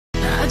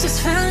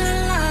just fell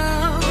in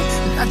love.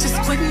 I just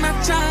quit my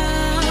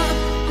job.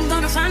 I'm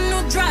gonna find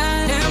no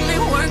drive. Damn, they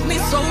work me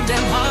so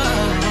damn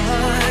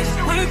hard.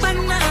 Work by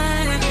 9,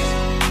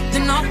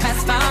 then all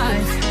past 5.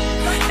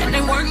 And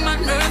they work my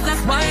nerves,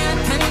 that's why I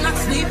cannot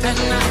sleep at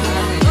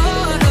night.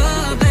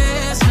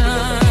 Motivation,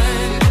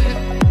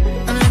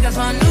 and I got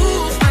my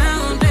new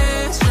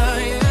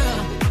foundation, yeah.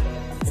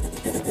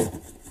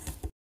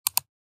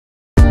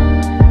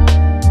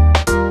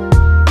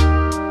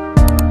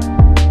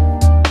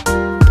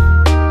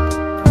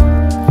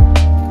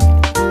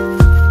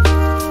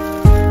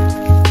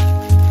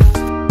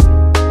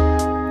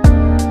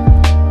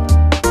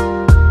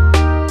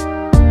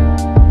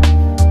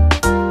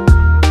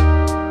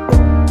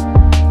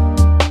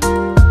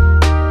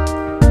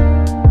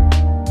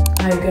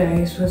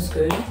 Was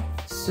good.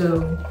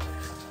 So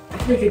I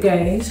told you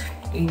guys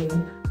in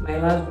my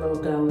last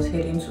vlog that I was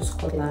heading to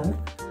Scotland.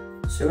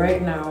 So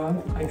right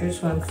now I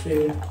just want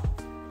to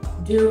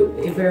do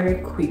a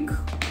very quick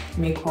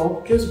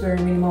makeup, just very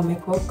minimal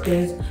makeup,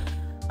 because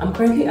I'm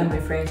currently at my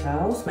friend's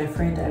house, my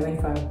friend that I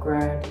went for a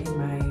grad in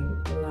my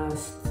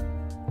last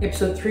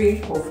episode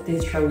 3 of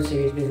this travel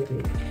series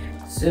basically.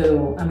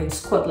 So I'm in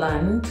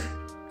Scotland,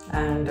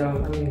 and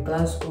I'm in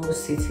Glasgow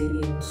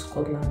city in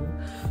Scotland.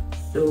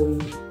 So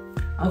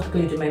I'm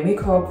going to do my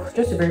makeup,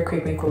 just a very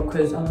quick makeup,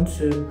 because I want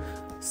to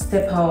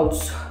step out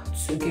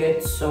to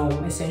get some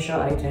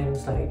essential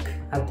items like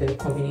at the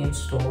convenience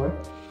store.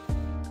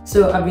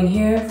 So I've been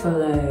here for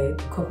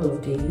like a couple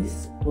of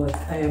days, but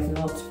I have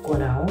not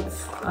gone out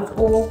at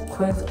all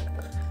because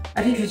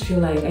I just feel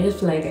like I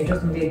just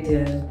needed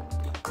the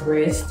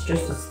rest,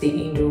 just to stay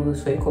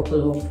indoors for a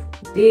couple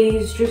of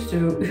days, just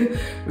to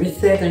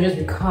reset and just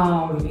be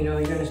calm, you know,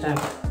 you understand.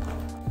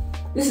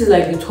 This is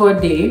like the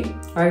 3rd day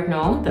right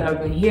now that I've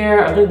been here.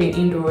 I've just been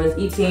indoors,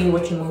 eating,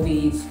 watching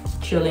movies,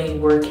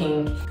 chilling,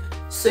 working.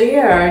 So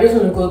yeah, I just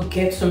want to go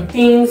get some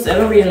things. I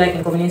don't really like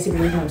inconveniencing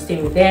people when I'm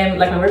staying with them.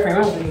 Like my boyfriend,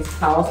 when I was in his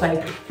house,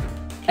 like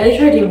I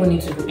literally didn't even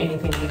need to do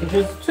anything. Like, it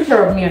just took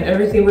care of me and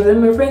everything. But in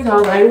my friend's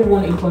house, I don't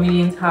want to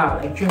inconvenience her.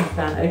 Like, do you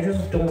understand? I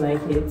just don't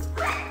like it.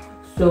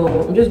 So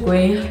I'm just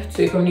going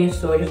to a convenience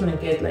store. I just want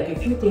to get like a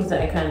few things that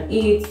I can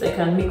eat, I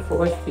can make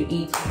for us to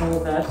eat and all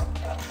that.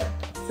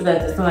 So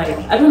that it's not like,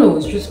 I don't know,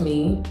 it's just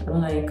me. I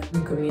don't like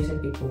inconveniencing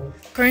people.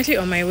 Currently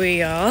on my way,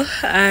 y'all,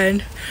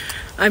 and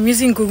I'm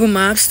using Google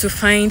Maps to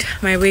find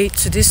my way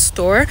to this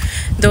store.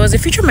 There was a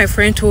feature my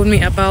friend told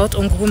me about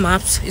on Google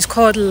Maps. It's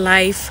called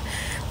live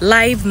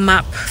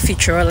map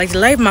feature. Like the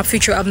live map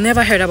feature, I've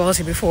never heard about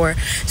it before.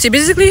 So it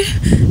basically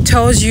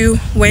tells you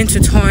when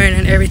to turn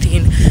and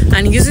everything,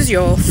 and it uses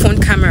your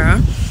phone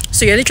camera.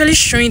 So you're literally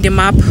showing the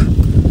map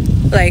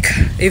like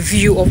a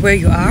view of where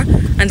you are,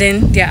 and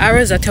then there are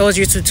arrows that tells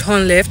you to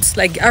turn left.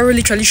 Like the arrow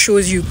literally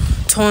shows you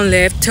turn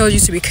left, tells you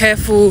to be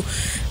careful.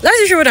 That's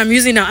usually what I'm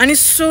using now, and it's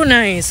so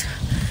nice.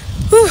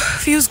 Whew,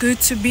 feels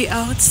good to be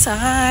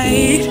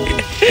outside.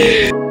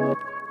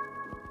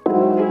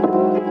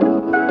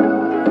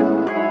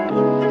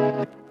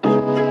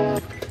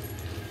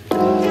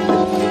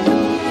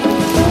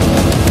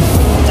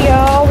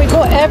 Y'all, we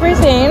got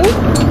everything.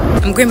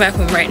 I'm going back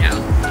home right now.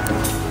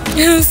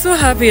 I'm so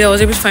happy that I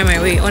was able to find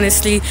my way,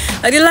 honestly.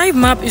 Like the live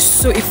map is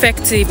so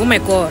effective. Oh my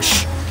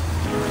gosh.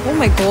 Oh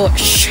my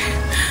gosh.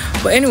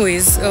 But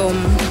anyways,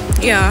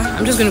 yeah,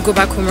 I'm just gonna go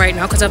back home right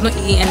now because I've not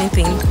eaten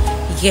anything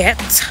yet.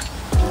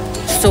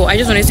 So I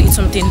just wanted to eat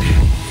something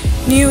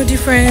new,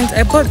 different.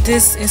 I bought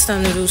this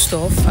instant noodle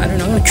stuff. I don't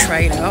know, I'm gonna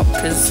try it out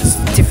because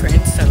it's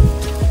different. So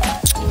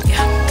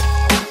yeah.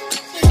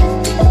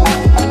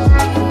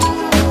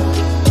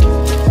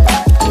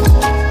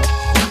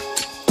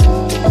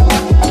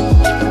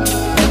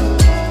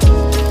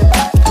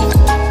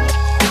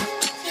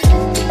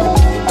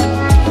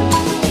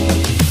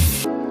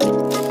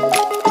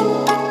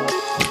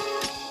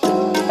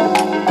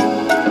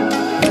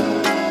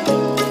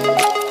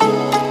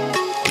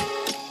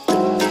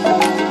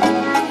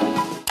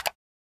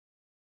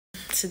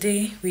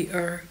 Today we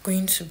are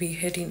going to be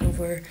heading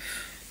over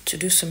to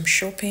do some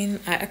shopping.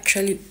 I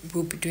actually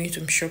will be doing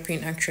some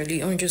shopping.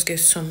 Actually, I want to just get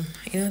some,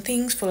 you know,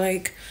 things for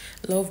like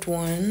loved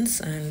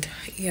ones, and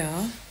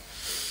yeah,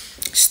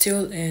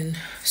 still in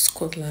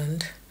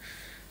Scotland.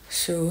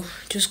 So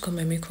just got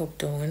my makeup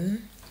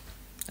done,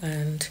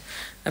 and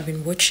I've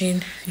been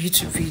watching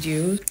YouTube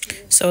videos.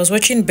 So I was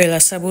watching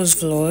Bella Sabo's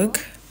vlog.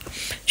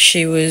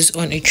 She was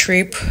on a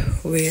trip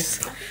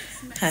with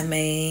her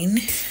main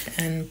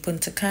and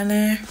Punta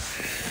Cana.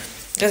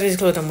 That's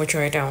basically what I'm watching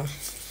right now.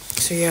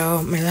 So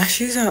yeah, my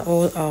lashes are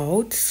all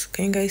out.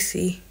 Can you guys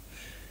see?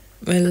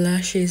 My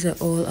lashes are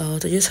all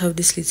out. I just have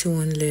this little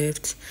one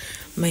left.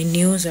 My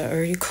nails are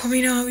already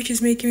coming out, which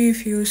is making me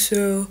feel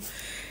so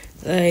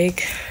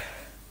like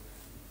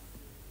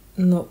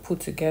not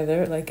put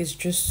together. Like it's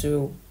just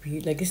so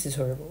weird. Like this is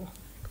horrible.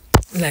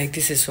 Like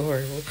this is so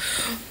horrible.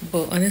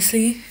 But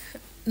honestly,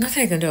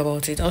 nothing I can do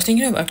about it. I was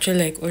thinking of actually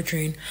like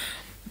ordering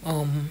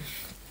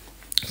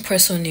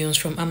press-on nails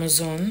from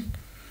Amazon,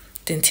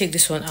 then take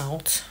this one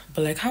out.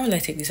 But like, how will I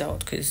take this out?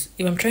 Because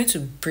if I'm trying to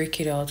break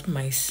it out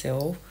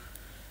myself,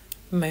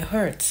 it might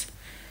hurt.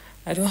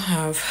 I don't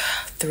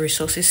have the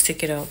resources to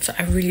take it out, so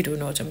I really don't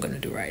know what I'm gonna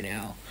do right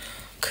now,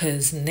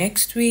 because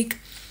next week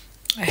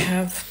I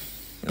have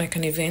like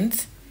an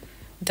event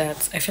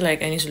that I feel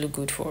like I need to look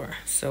good for.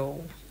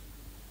 So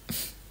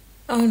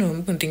I don't know,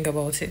 I'm gonna think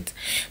about it.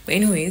 But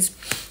anyways,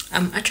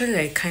 I'm actually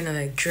like kind of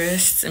like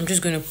dressed. I'm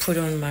just gonna put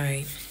on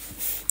my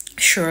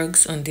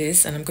shrugs on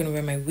this, and I'm gonna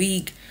wear my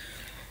wig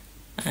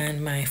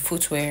and my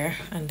footwear,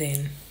 and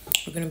then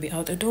we're gonna be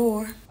out the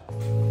door.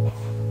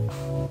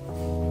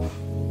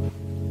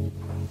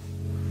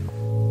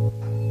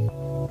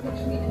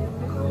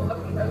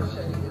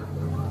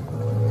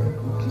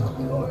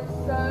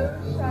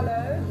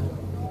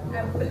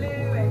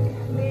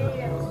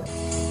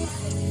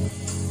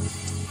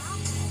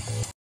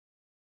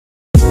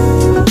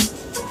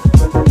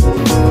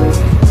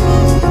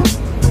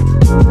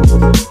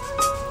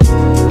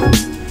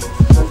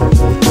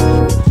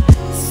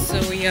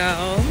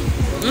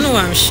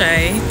 I'm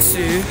shy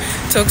to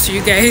talk to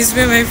you guys,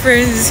 but my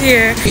friends is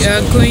here. We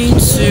are going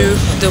to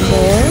the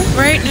mall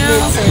right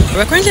now.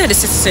 We're currently at the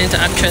city center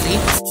actually.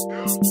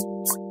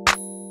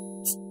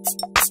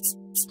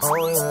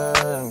 Oh yeah.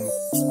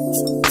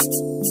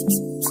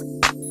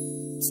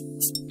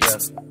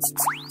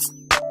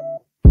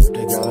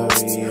 The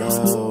gallery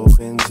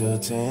open till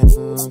 10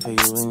 for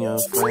you and your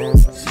friends.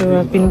 So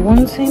I've been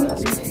wanting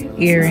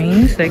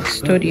earrings, like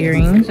stud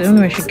earrings. I don't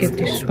know if I should get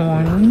this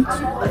one,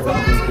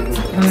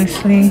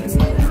 honestly,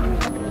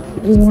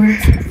 or I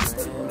think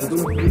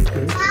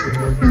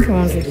I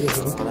want this.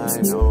 I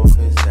know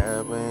it's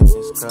sad when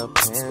it's cup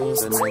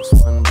hands. The next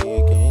one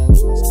begins.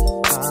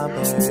 Ah,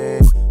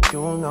 babe,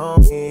 you know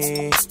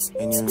me,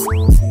 and you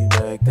knew me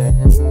back then,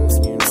 and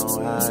you know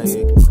how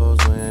it goes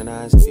when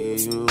I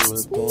see you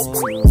again.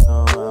 You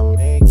know I'm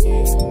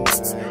making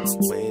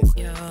right.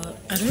 Yeah,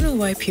 I don't know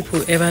why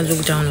people ever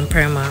look down on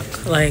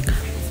Primark. Like,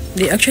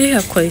 they actually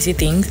have quality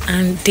things,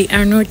 and they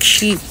are not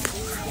cheap.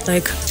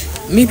 Like,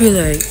 maybe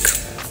like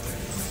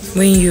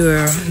when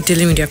you're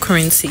dealing with your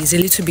currency, it's a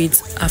little bit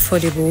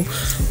affordable.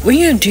 When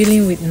you're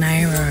dealing with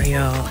Naira,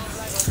 y'all,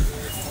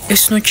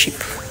 it's not cheap.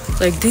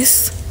 Like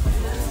this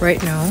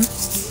right now,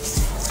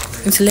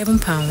 it's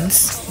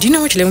 £11. Do you know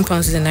how much £11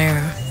 is in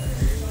Naira?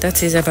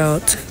 That is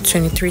about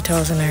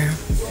 23,000 Naira.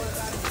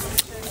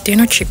 They're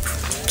not cheap,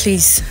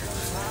 please.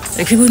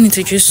 Like, people need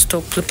to just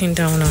stop looking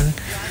down on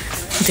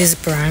this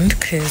brand,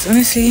 because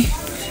honestly,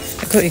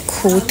 I got a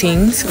cool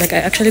things. Like, I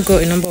actually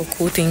got a number of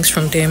cool things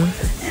from them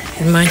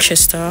in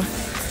Manchester.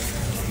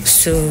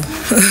 So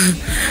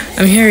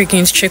I'm here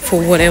again to check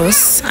for what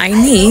else I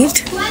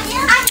need,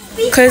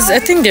 because I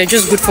think they're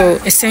just good for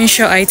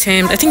essential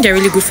items. I think they're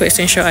really good for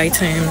essential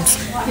items.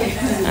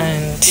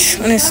 And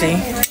honestly,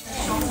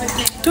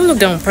 don't look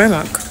down on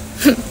Primark.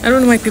 I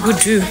don't know why people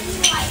do.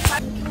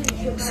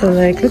 So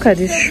like, look at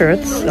these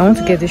shirts. I want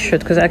to get this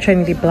shirt because I actually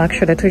need a black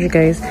shirt. I told you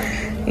guys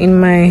in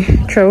my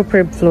travel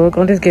prep vlog I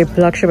wanted to get a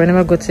black shirt, but I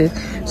never got it.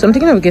 So I'm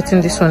thinking of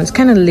getting this one. It's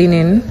kind of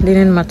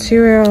linen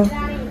material,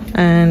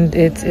 and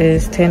it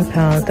is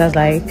 £10. That's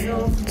like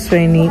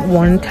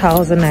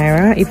 21,000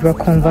 Naira if we're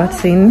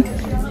converting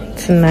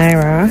to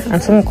Naira.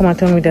 And someone come and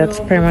tell me that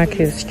Primark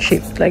is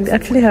cheap. Like, they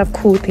actually have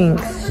cool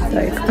things.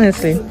 Like,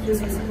 honestly,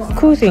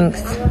 cool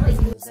things.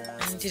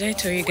 And did I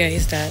tell you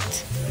guys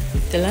that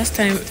the last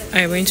time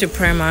I went to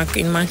Primark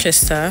in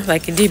Manchester,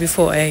 like a day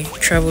before I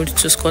traveled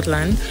to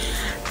Scotland,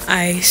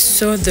 I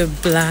saw the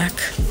black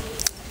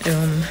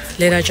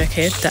leather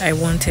jacket that I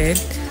wanted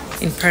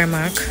in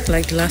Primark.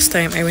 Like the last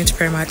time I went to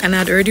Primark, and I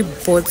had already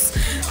bought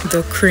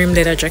the cream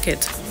leather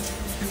jacket,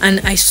 and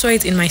I saw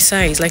it in my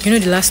size. Like, you know,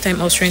 the last time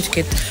I was trying to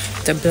get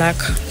the black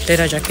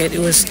leather jacket, it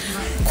was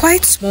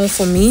quite small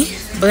for me,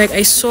 but like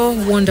I saw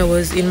one that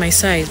was in my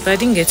size, but I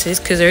didn't get it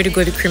because I already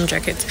got the cream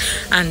jacket,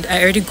 and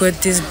I already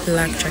got this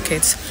black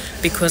jacket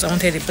because I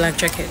wanted a black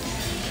jacket.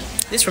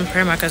 This from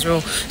Primark as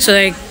well. So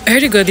like, I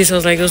already got this. I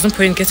was like, there's no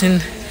point in getting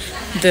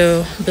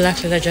the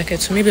black leather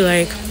jacket, so maybe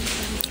like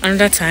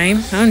another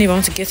time. I don't even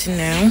want to get it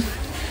now.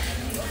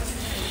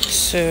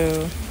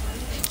 So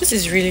this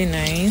is really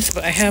nice,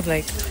 but I have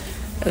like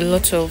a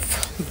lot of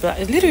black.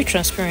 It's literally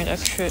transparent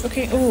actually.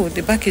 Okay, oh,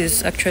 the back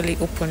is actually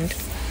opened.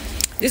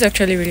 This is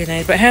actually really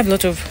nice, but I have a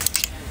lot of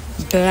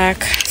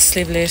black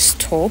sleeveless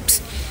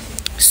tops.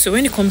 So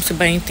when it comes to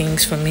buying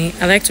things for me,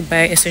 I like to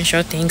buy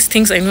essential things,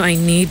 things I know I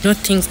need, not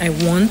things I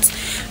want,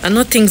 and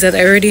not things that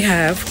I already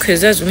have,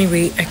 because that's the only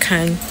way I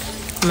can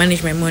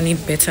manage my money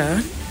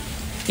better.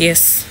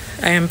 Yes,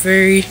 I am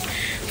very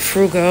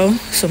frugal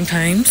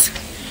sometimes.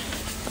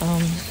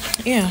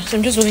 Yeah, so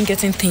I'm just only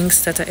getting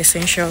things that are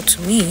essential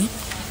to me,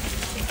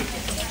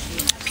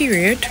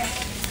 period,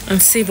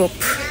 and save up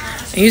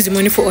and use the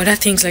money for other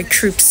things like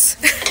trips.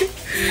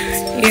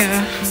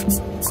 Yeah.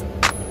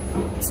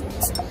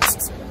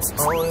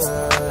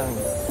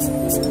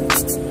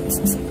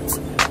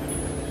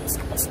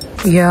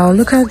 Yeah,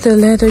 look at the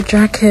leather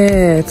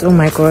jacket. Oh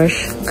my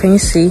gosh, can you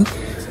see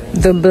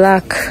the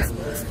black?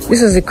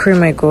 This is the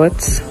cream I got.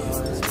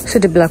 See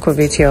the black of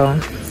it, y'all.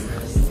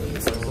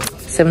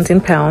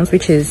 £17,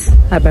 which is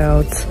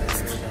about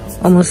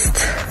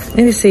almost,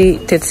 maybe say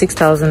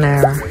 36,000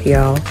 Naira,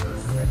 y'all.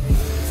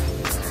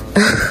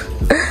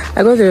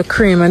 I got the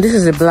cream and this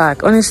is the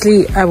black.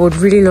 Honestly, I would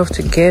really love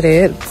to get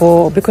it,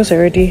 but because I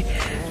already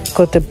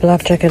got the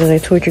black jacket as I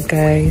told you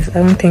guys, I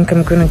don't think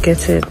I'm gonna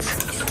get it.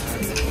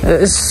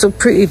 It's so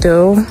pretty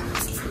though.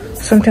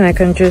 Something I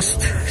can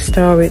just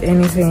style with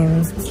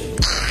anything.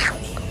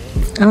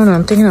 I don't know,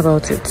 I'm thinking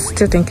about it.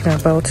 Still thinking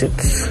about it.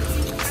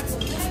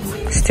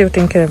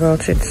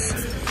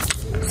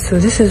 So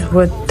this is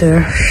what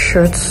the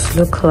shirts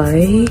look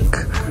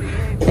like.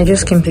 I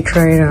just came to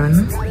try it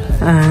on.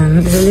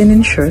 And the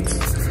linen shirts,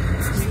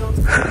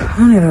 I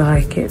don't ever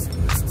like it.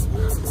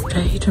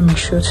 I hate when my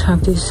shirts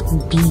have this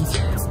big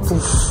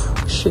poof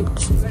shit.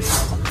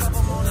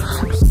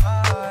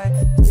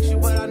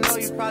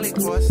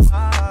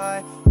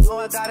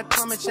 I gotta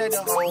come and check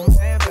the whole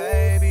man,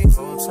 baby.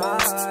 Hold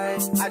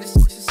tight. I just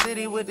switched the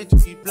city with the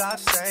 3 block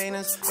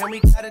stainers. And we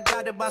got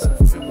adopted by some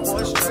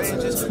poor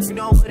strangers. You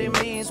know what it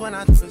means when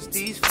I twist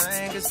these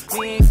fingers.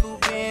 Me and you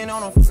being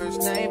on a first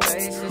name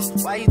basis.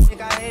 Why you think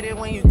I hate it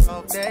when you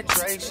talk that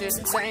Drake shit?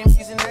 Same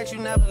reason that you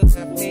never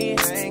left me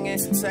hanging.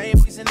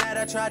 Same reason that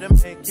I tried to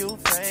make you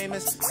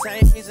famous.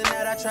 Same reason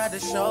that I tried to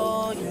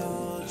show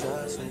you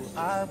just who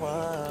I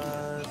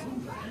was.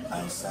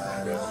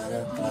 Outside of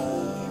the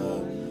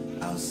club.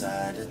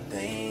 Outside the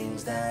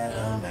things that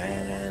a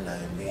man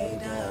like me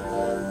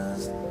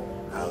does.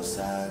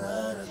 Outside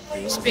of the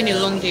things. It's been a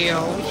long day,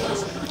 y'all.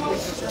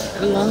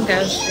 A long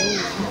ass day.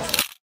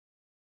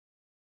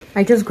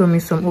 I just got me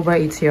some Uber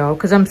Eats, y'all,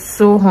 because I'm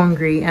so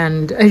hungry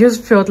and I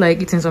just felt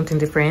like eating something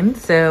different.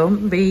 So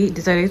they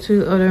decided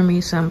to order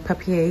me some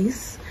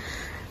papiers,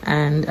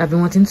 and I've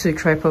been wanting to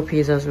try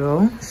papiers as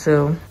well.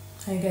 So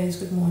hi guys,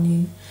 good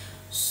morning.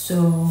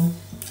 So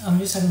I'm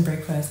just having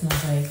breakfast and I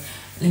was like,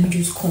 let me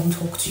just come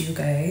talk to you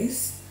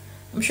guys.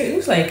 I'm sure it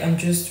looks like I'm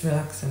just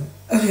relaxing,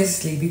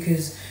 obviously,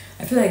 because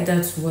I feel like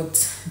that's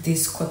what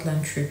this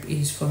Scotland trip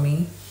is for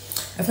me.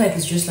 I feel like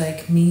it's just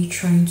like me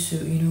trying to,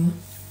 you know,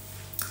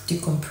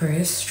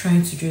 decompress,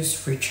 trying to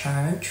just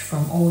recharge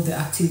from all the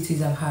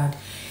activities I've had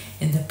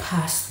in the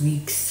past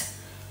weeks.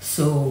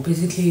 So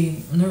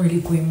basically, I'm not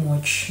really going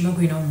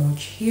out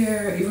much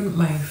here. Even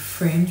my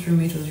friend's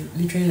roommate was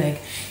literally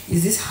like,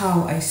 is this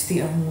how I stay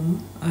at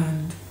home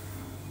and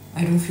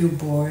I don't feel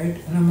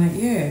bored? And I'm like,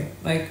 yeah,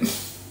 like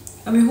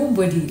I'm a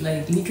homebody,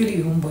 like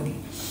literally a homebody.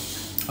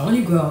 I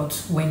only go out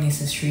when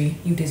necessary,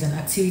 if there's an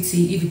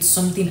activity, if it's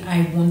something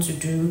I want to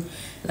do,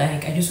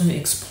 like I just want to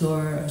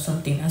explore or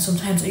something. And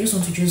sometimes I just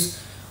want to just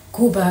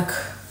go back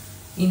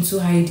into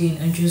hiding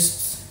and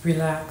just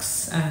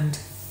relax and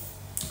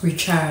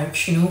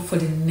recharge, you know, for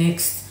the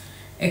next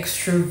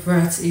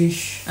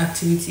extrovert-ish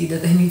activity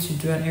that I need to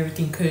do and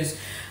everything, because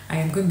I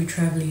am going to be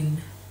traveling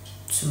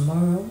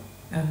tomorrow.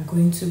 I'm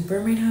going to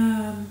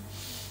Birmingham,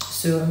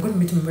 so I'm going to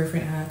meet my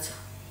boyfriend at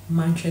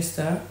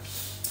Manchester.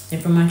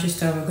 Then from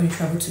Manchester, we're going to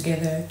travel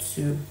together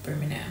to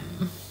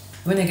Birmingham.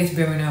 When I get to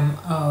Birmingham,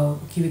 I'll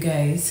give you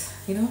guys,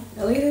 you know,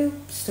 a little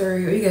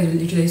story, or you guys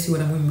will literally see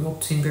what I'm going to be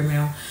up to in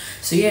Birmingham.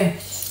 So yeah,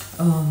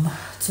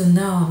 so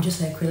now I'm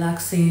just like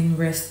relaxing,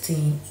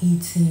 resting,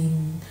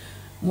 eating,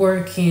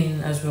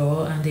 working as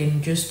well, and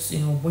then just, you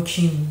know,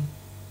 watching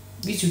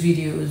YouTube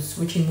videos,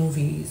 watching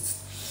movies.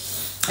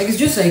 Like it's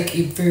just like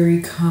a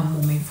very calm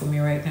moment for me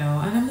right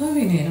now, and I'm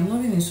loving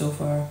it so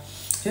far.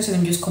 Just let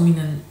me just come in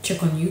and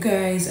check on you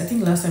guys. I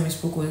think last time I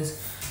spoke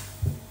was,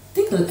 I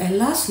think I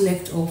last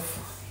left off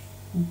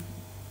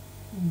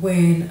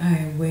when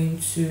I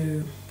went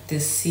to the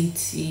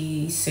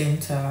city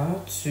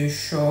center to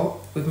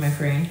shop with my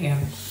friend. Yeah,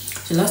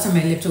 so last time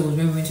I left off was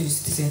when we went to the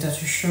city center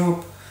to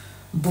shop,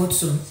 bought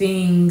some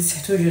things.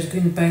 I told you I was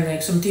going to buy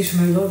like some things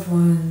for my loved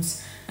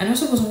ones. And I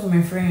also bought some for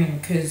my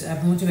friend because I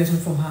wanted to buy some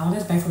from her.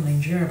 Let's buy from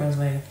Nigeria, but I was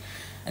like,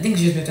 I think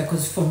it's just better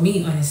because for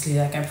me, honestly,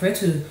 like I prefer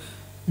to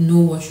know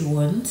what you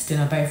want, then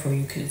I buy it for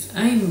you, because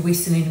I ain't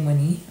wasting any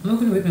money. I'm not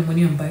going to waste my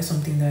money and buy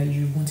something that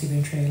you won't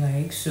eventually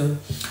like. So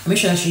I made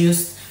sure that she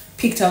just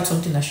picked out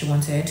something that she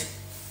wanted.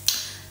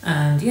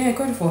 And yeah, I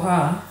got it for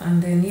her.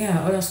 And then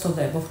yeah, other stuff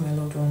that I bought for my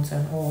loved ones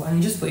and all. And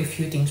I just bought a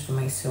few things for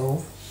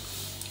myself.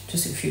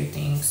 Just a few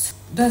things.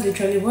 That's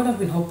literally what I've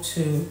been up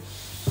to.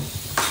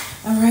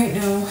 And right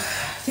now,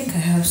 I think I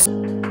have so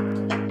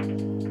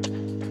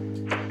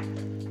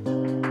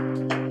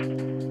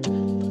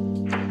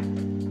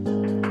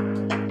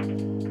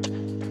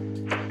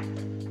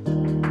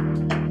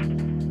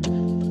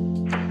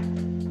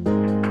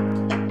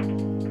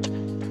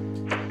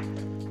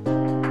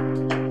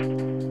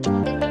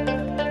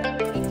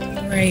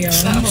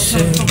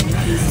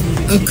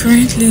I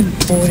currently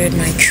boarded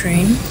my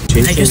train.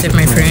 I just left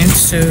my friend,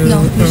 so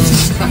the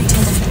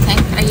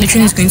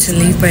train is going to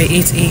leave by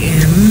 8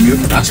 AM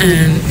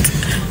and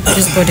I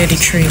just boarded the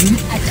train.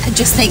 I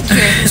just think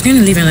it's going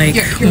to leave in like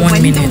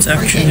 1 minute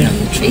actually.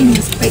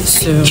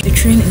 So the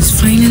train is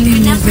finally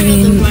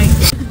moving.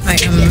 I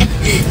am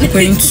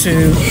going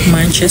to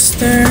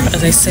Manchester,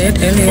 as I said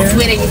earlier.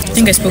 I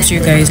think I spoke to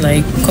you guys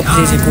like a couple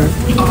days ago.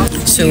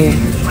 So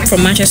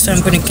from Manchester,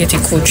 I'm going to get a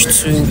coach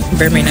to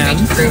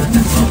Birmingham.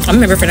 I'm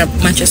my boyfriend at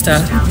Manchester,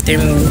 then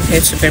we'll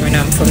head to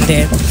Birmingham from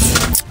there.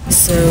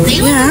 So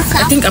yeah,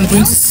 I think I'm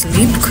going to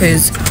sleep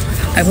because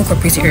I woke up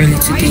pretty early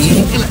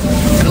today.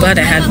 I'm glad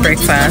I had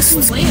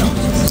breakfast.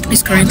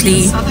 It's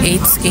currently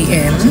 8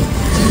 a.m.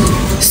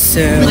 So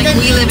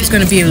it's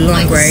going to be a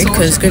long ride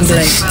because it's going to be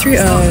like 3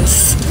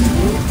 hours.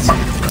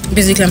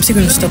 Basically, I'm still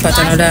going to stop at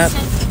another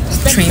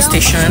train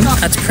station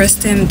at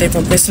Preston, then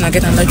from Preston I'll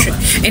get another train.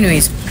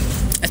 Anyways,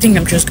 I think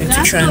I'm just going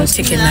to try and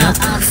take a nap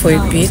for a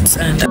bit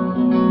and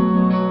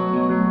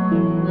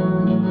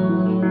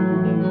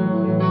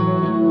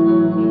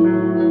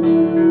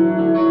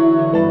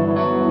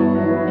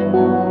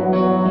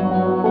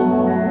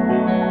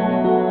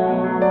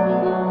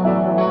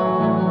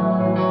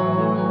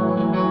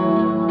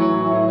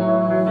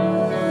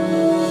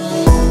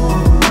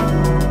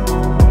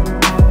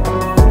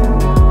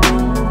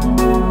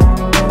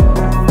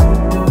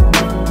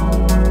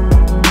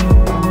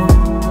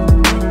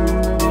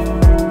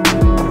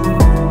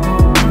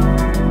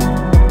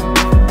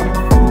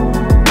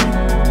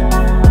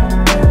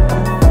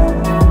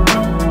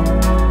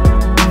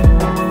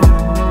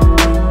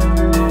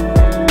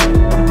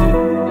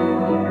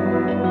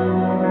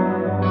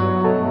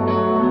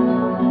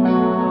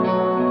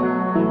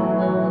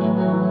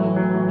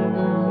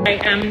I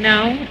am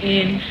now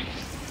in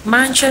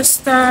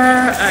Manchester.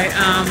 I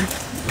am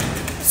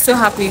so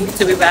happy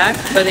to be back,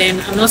 but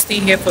then I'm not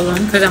staying here for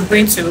long because I'm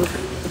going to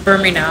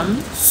Birmingham.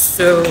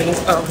 So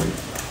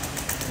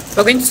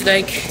we're going to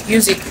like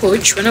use a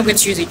coach. We're not going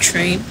to use a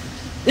train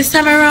this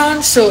time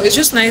around. So it's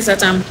just nice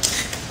that I'm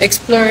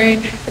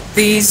exploring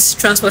this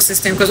transport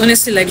system because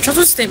honestly, like the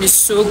transport system is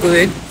so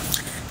good.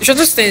 The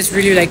transport system is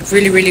really like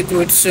really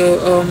good.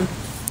 So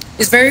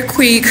it's very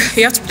quick.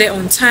 You have to be there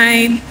on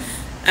time.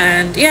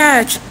 And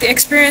yeah, the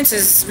experience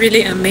is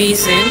really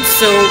amazing.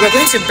 So we're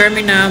going to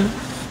Birmingham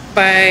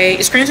by,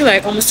 it's currently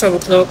like almost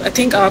 12 o'clock. I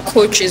think our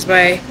coach is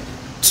by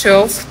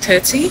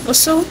 12:30 or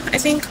so, I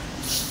think.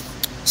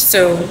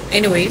 So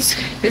anyways,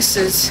 this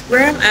is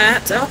where I'm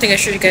at. I don't think I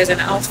showed you guys an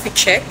outfit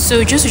check.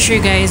 So just to show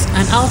you guys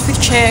an outfit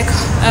check,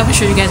 I haven't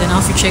showed you guys an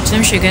outfit check, so let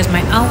me show you guys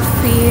my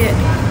outfit.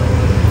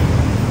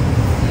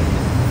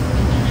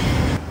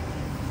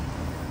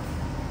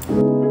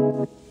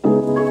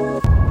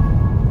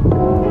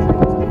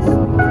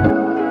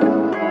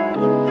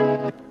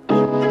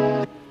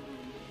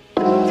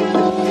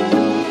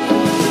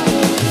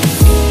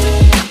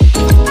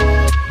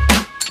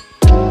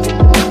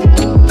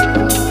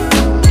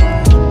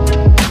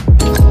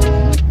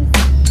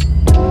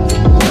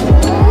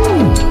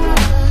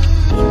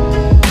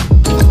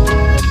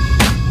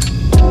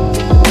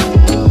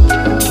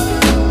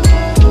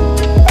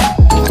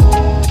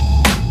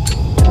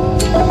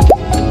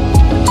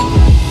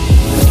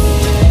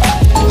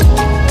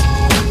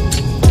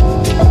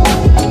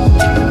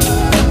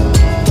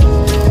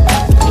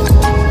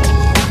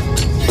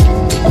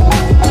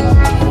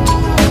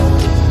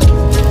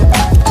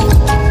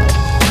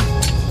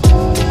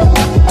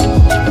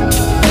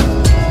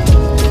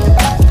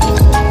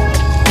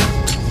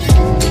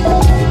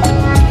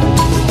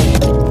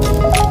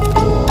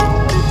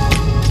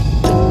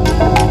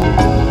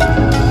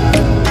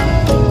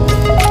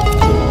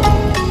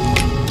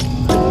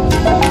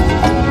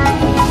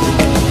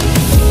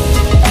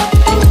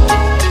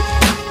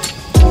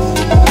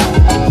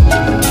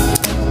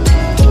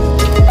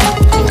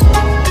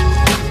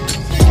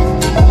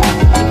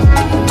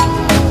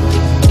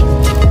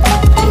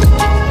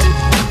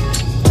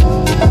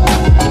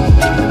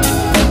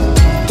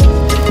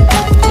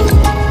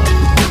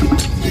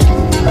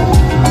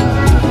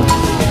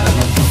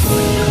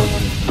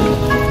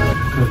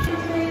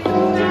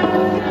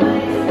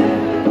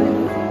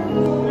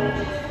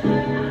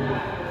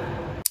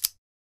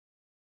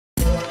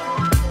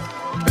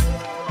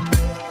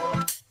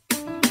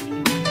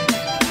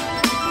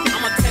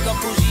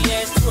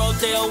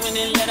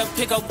 And let her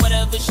pick up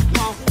whatever she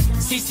want.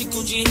 CC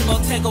Gucci, he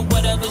gon' take her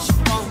whatever she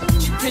want.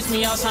 She piss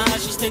me off,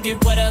 she still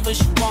get whatever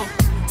she want.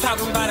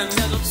 Talking about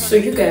another. So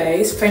you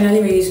guys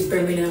finally made it to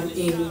Birmingham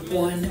in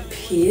one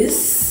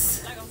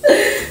piece.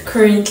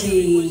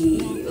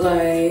 Currently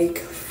like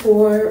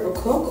 4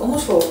 o'clock,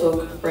 almost 4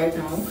 o'clock right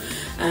now,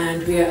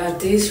 and we are at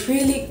this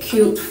really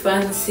cute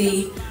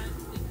fancy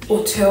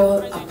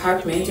hotel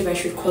apartment, if I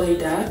should call it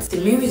that.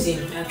 The main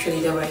reason actually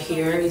that we're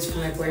here is for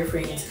my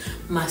boyfriend's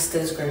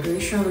master's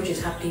graduation, which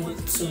is happening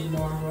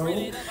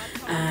tomorrow,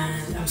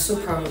 and I'm so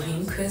proud of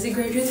him because he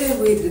graduated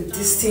with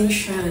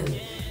distinctions,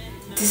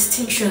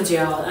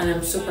 y'all, and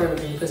I'm so proud of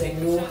him because I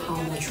know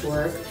how much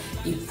work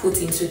he put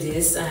into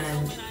this,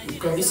 and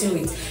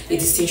graduating with a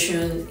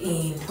distinction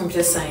in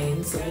computer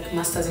science, like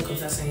masters in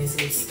computer science,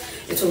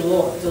 it's a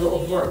lot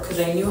of work because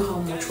I knew how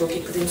much work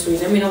he put into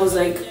it. I mean, I was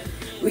like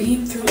with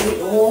him through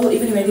it all,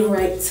 even if I didn't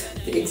write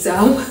the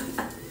exam.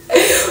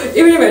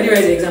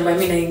 I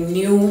mean, I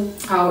knew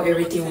how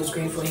everything was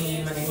going for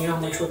him, and I knew how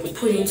much work he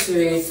put into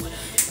it,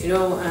 you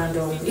know, and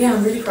yeah,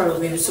 I'm really proud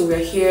of him. So we're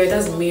here.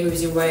 That's the main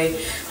reason why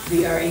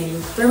we are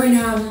in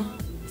Birmingham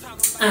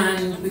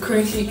and we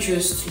currently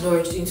just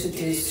lodged into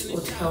this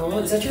hotel.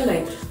 It's actually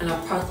like an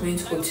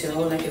apartment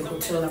hotel, like a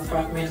hotel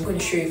apartment. I'm going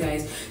to show you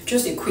guys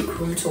just a quick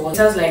room tour. It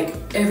has like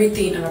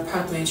everything an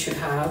apartment should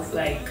have,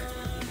 like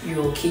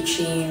your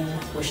kitchen,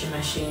 washing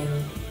machine,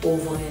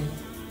 oven,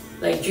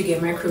 like you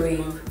get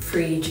microwave,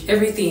 fridge,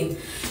 everything.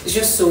 It's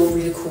just so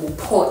really cool.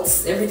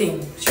 Pots, everything.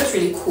 It's just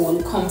really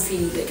cool, comfy,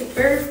 like a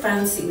very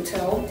fancy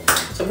hotel.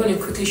 So I'm going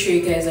to quickly show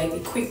you guys like a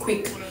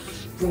quick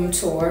room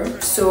tour.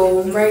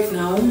 So right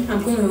now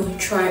I'm going to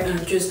try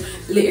and just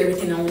lay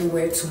everything I want to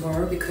wear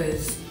tomorrow,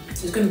 because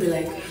it's going to be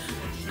like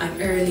an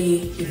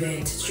early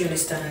event. Do you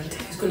understand?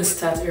 It's going to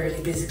start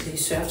early basically,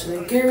 so I have to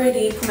like get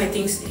ready, put my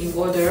things in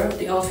order,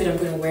 the outfit I'm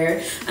going to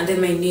wear, and then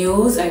my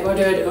nails. I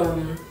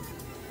ordered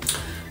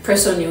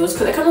press-on nails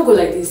because I cannot go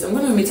like this. I'm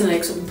going to be meeting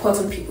like some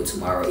important people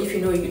tomorrow. If you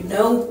know, you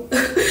know.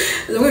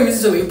 I'm going to be meeting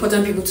some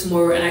important people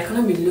tomorrow, and I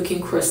cannot be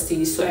looking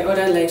crusty, so I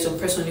ordered like some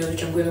press-on nails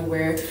which I'm going to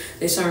wear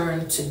later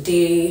on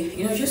today,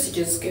 you know, just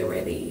to get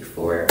ready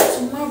for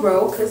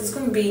tomorrow, because it's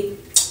going to be,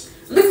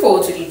 I'm looking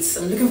forward to it.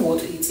 I'm looking forward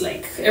to it,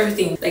 like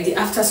everything, like the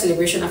after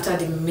celebration, after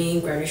the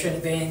main graduation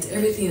event,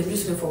 everything. I'm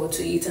just looking forward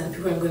to it, and the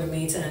people I'm going to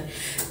meet, and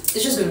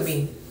it's just going to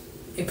be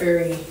a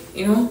very,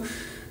 you know,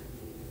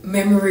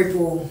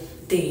 memorable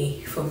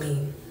day for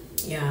me.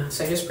 Yeah,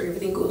 so I just pray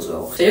everything goes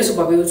well. So I just hope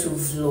I'll be able to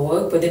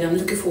vlog, but then I'm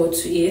looking forward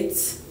to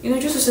it, you know,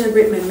 just to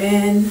celebrate my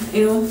man,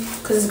 you know,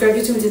 because it's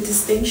graduating with a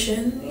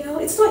distinction. You know,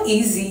 it's not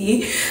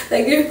easy.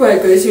 Like people are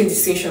graduating with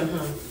distinction,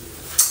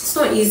 it's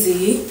not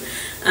easy.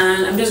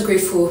 And I'm just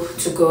grateful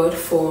to God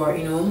for,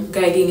 you know,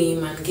 guiding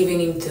him and giving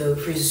him the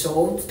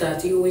result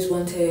that he always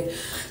wanted.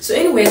 So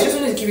anyway, I just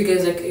wanted to give you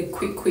guys like a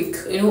quick,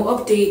 you know,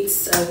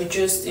 updates as we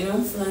just, you know,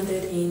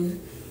 landed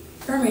in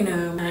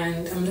Birmingham,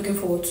 and I'm looking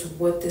forward to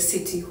what the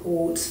city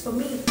holds for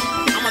me.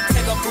 I'ma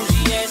take a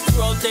bougie ass to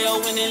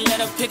Rodale and then let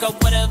her pick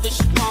up whatever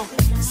she want.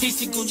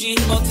 CC Gucci,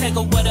 he gon' take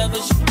her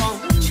whatever she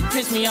want. She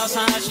pissed me off,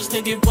 somehow she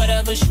still get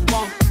whatever she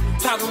want.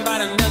 Talking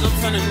about a nigga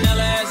from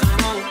Vanilla as a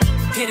home.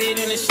 Hit it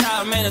in the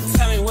shower, made her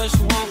tell me what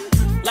she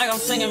want. Like I'm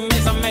singing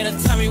Miss, I made her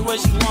tell me what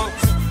she want.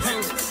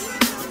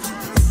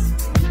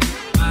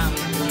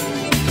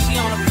 She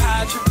on a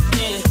power trip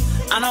again.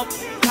 I know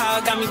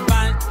power got me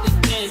buying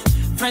again.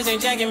 Friends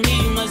ain't jacking me,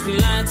 you must be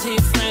lying to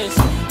your friends.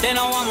 They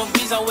don't want my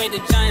beats, I wait the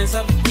giants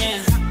up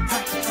again.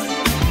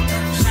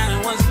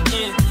 Shining once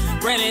again.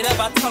 Ran it up,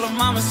 I told her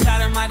mama, shot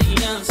in my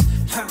DMs.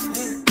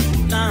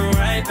 Now I'm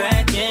right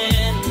back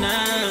in,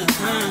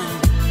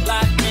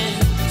 locked in.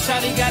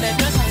 Shawty got that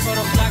dress on, so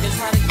the block is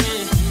hot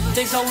again.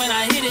 Think so when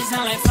I hit it,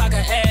 sound like fuck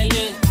a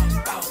ad-lib.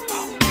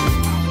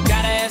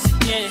 Got her ass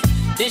again.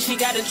 Then she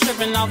got it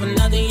tripping off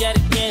another yet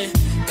again.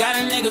 Got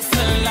a nigga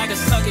feeling like a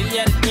sucker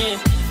yet again.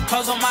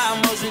 Close on my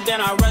emotions,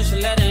 then I rush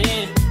and let her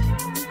in.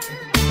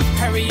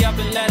 Hurry up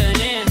and let her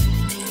in.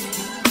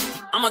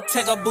 I'ma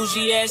take a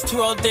bougie ass to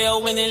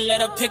Rodale and then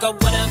let her pick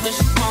up whatever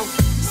she want.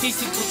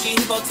 CC Gucci,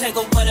 he gon' take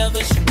her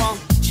whatever she want.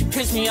 She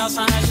pissed me off,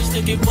 somehow she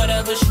still get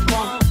whatever she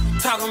want.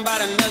 Talking about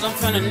a nigga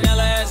from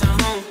Vanilla as a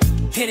home.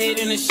 Hit it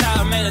in the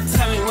shower, made her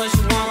tell me what she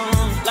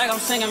want. Like I'm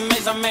singing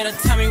Miss, I made her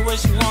tell me what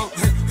she want.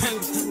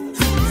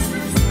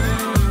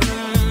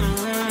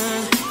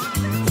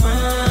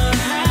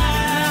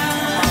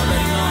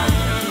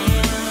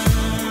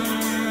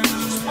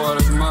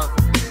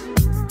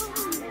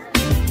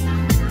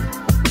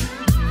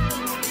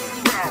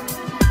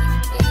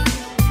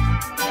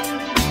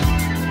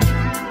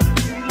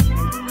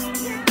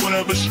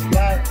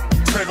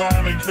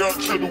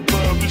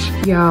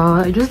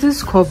 Yeah, I just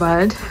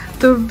discovered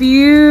the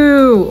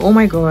view. Oh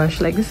my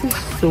gosh, like this is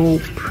so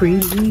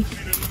pretty.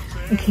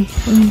 Okay,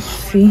 let me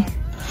see.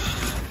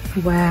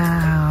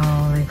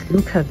 Wow, like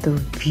look at the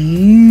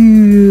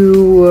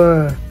view.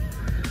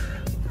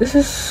 This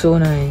is so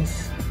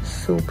nice,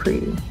 so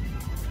pretty,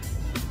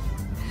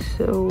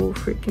 so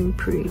freaking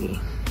pretty.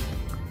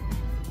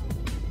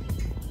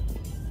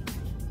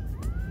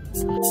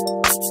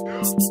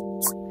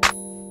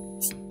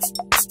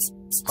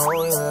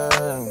 Oh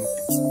yeah.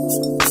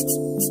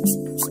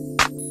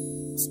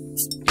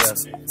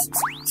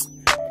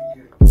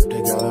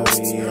 They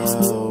gotta be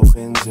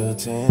open till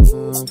 10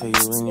 for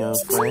you and your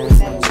friends.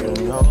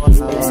 You know how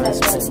I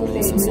spend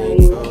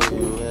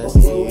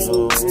USD.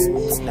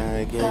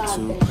 I get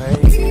too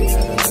crazy.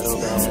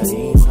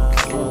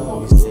 Got a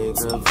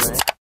little bad.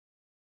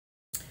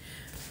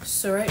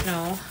 So right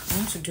now I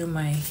want to do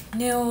my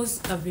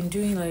nails. I've been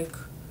doing like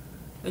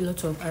a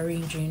lot of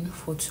arranging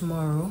for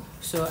tomorrow.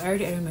 So I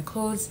already ironed my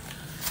clothes,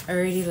 I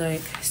already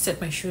like set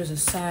my shoes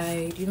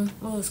aside, you know,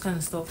 all this kind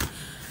of stuff.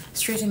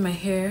 Straighten my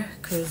hair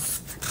because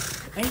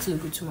I need to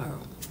look good tomorrow,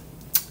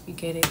 you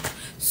get it.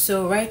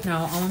 So right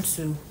now I want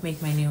to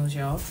make my nails,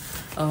 y'all.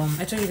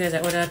 I told you guys I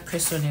ordered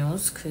press-on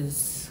nails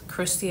because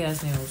Krusty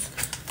has nails.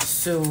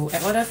 So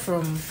I ordered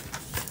from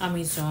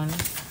Amazon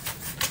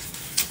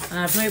and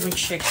I've not even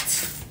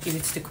checked if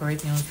it's the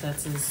correct nails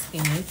that is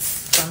in it,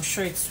 so I'm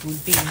sure it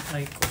would be,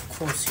 like, of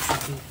course it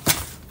should be.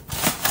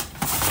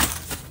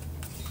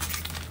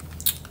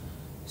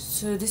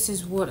 So this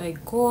is what I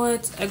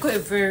got. I got a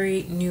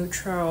very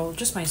neutral,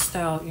 just my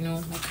style, you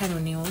know, my kind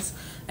of nails.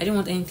 I didn't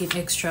want anything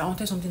extra. I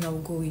wanted something that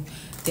would go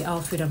with the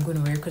outfit I'm going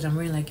to wear, because I'm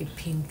wearing like a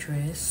pink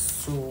dress.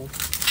 So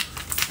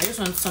I just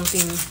want something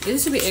a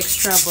little bit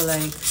extra, but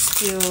like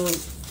still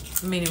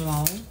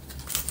minimal.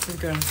 That's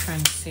what I'm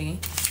trying to say.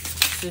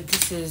 So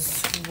this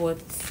is what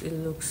it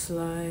looks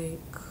like.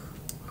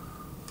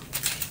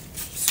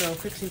 So I'll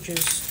quickly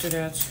just do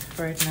that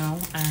right now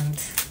and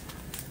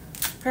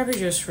probably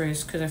just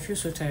rest, because I feel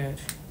so tired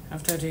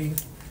after doing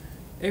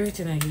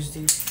everything I just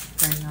did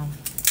right now.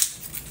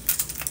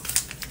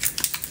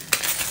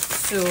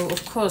 So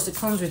of course it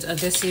comes with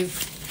adhesive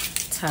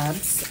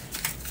tabs.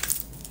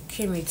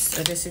 Came with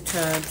adhesive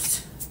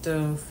tabs,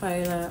 the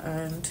filer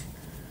and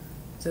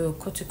the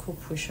cuticle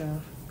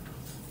pusher.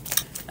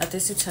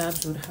 Adhesive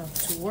tabs would have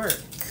to work.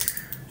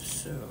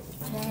 So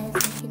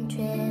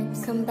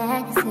trips, come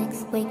back at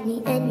 6, wake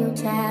me and your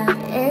child,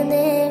 and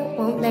then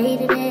won't lay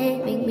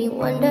today. Make me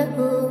wonder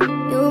who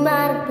you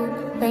might have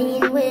been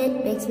playing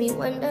with. Makes me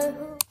wonder who.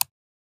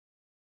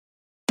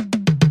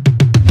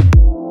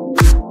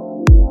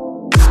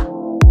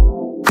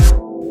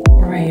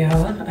 Alright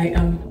y'all, I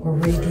am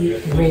already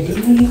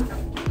ready,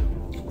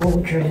 all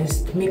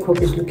dressed.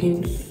 Makeup is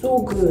looking so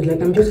good.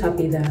 Like, I'm just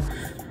happy that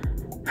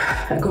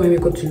I got my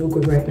makeup to look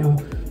good right now.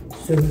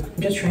 So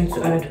I'm just trying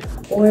to add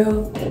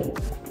oil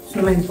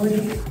to my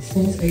body.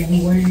 Since I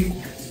am wearing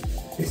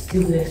the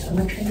sleeveless, I'm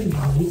actually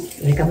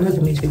late. Like, I'm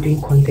not meant to be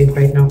doing content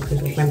right now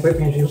because my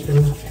boyfriend is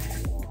just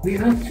we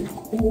have to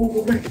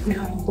go right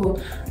now,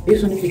 but I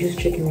just wanted to just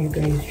check in with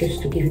you guys,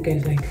 just to give you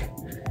guys like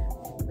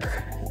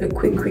a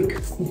quick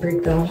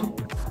breakdown.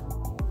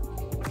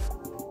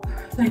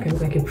 I feel like I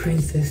look like a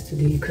princess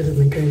today because of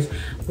my dress.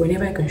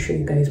 Whenever I can show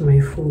you guys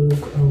my full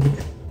look,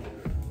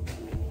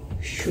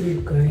 show you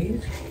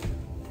guys.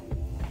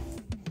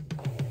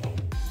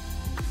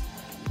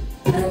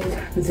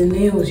 And the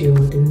nails, yo,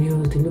 the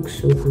nails, they look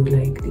so good.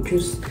 Like, they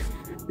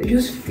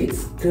just fit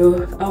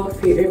the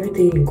outfit,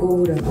 everything,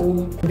 gold and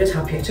all. I'm just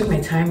happy I took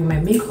my time, my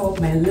makeup,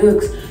 my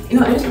looks. You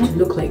know, I just want to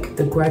look like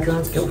the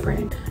graduate's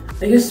girlfriend.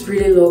 I just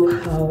really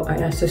love how I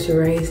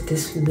accessorized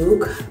this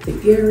look. The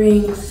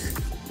earrings,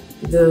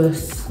 the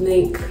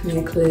snake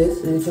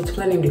necklace, there's a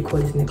particular name they call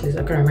this necklace,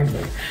 I can't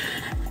remember.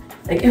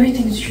 Like,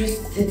 everything's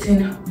just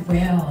sitting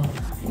well.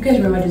 You guys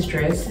remember this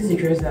dress? This is the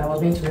dress that I was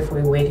going to wear for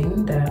a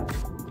wedding,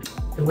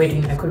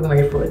 I couldn't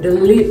wear it for. The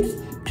lips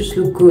just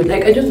look good.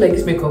 Like, I just like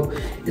this makeup.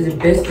 It's the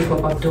best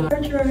makeup I've done.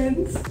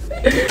 Graduates.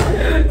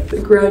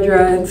 The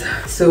graduates.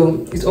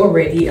 So it's all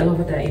ready. I love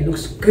that it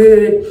looks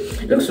good.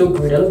 It looks so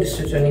good. I love the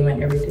suiting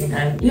and everything.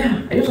 And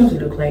yeah, I just want to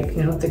look like,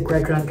 you know, the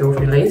graduate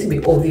girlfriend. Like, it's to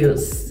be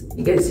obvious.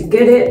 You guys, you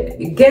get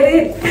it? You get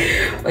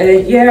it?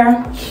 But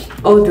yeah,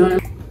 all done.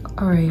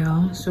 Alright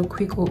y'all, so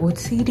quick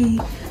OOTD.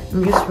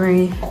 I'm just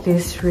wearing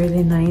this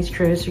really nice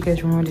dress. You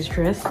guys remember this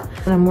dress?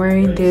 And I'm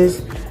wearing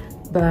this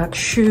bag,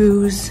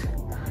 shoes,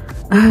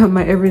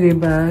 my everyday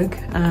bag,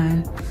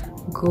 and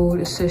gold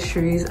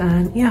accessories.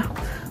 And yeah,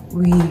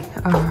 we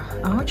are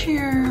out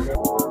here.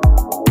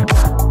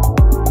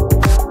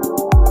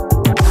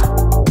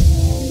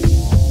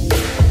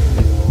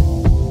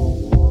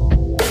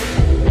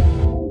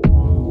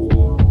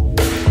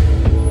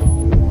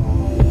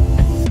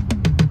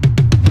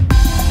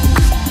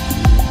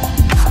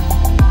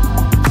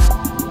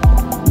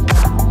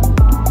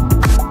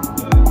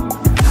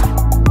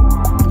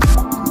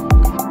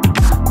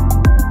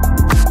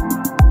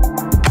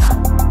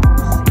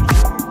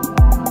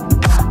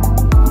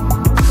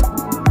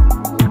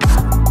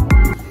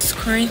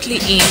 Currently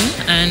in,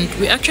 and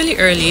we're actually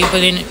early, but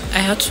then I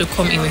had to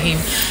come in with him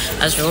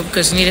as well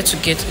because he needed to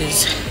get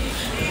his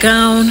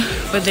gown.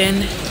 But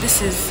then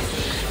this is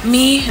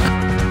me.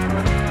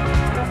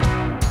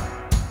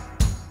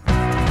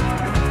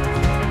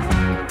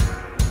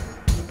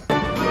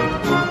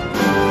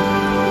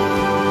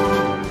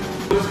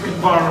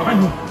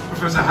 Environment,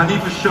 Professor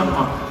Hanifa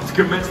Sharma, to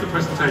commence the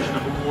presentation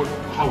of award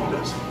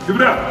holders. Give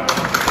it up!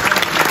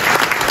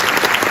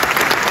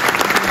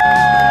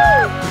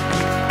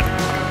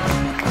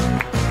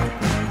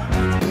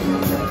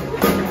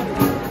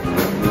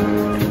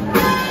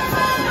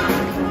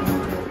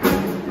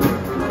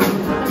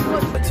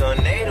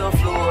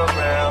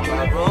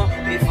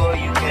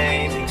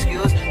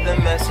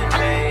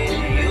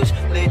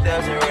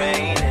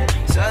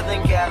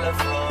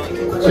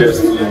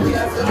 Cheers to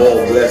more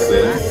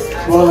blessings,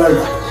 more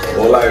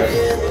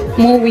life,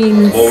 More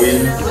wins. more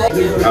wins,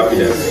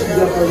 happiness.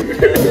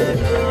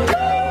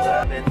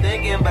 I've been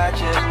thinking about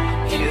you,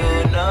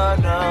 no.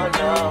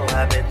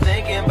 I've been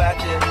thinking about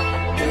you.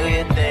 Do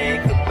you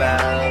think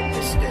about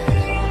me still?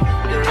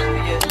 Do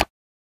you?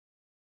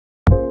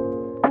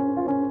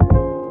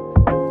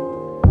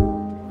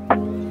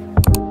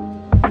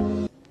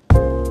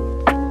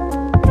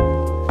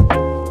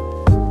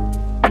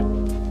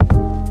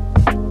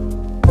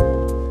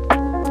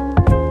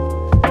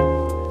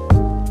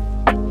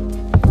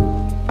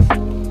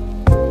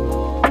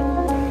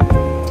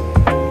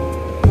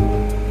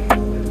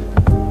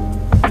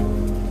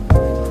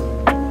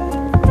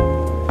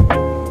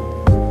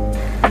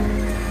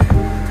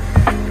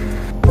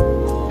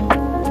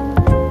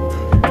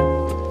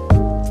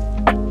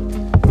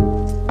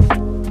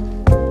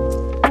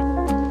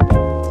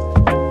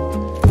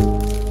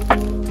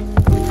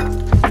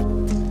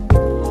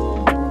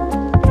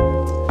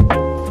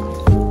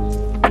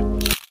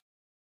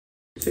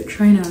 So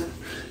trying to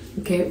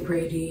get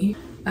ready.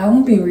 I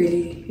won't be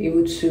really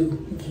able to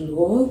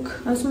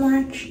vlog as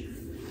much.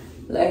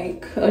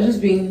 Like I've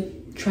just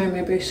been trying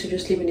my best to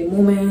just live in the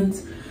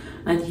moment,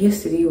 and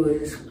yesterday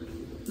was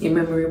a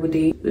memorable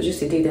day. It was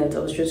just a day that I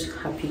was just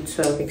happy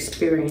to have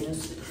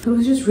experienced. It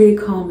was just really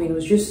calming. It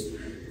was just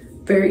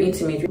very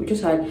intimate. We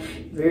just had a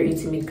very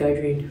intimate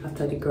gathering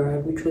after the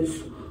grad, which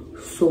was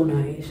so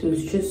nice. It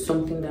was just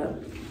something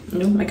that, you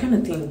know, my kind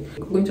of thing.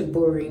 Going to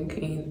Boring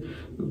in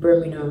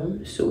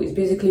Birmingham, so it's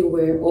basically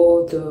where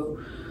all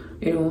the,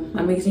 you know,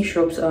 amazing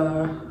shops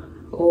are,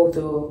 all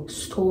the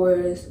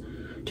stores.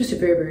 Just a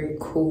very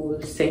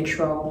cool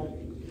central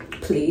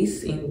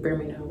place in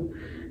Birmingham,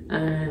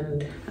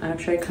 and I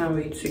actually can't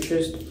wait to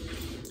just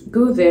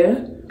go there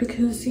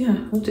because yeah,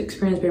 I want to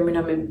experience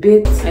Birmingham a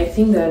bit. I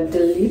think that the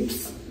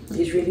lips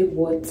is really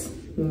what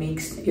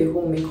makes a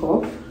whole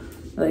makeup.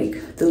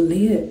 Like the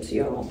lips,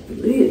 y'all,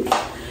 lips.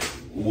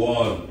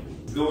 One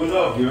going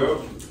up,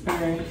 yo.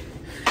 Alright,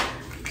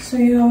 so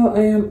y'all,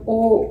 I am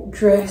all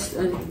dressed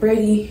and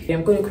ready.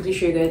 I'm going to quickly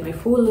show you guys my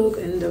full look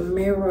in the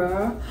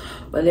mirror,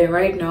 but then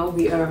right now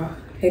we are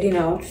heading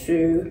out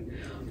to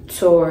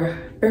tour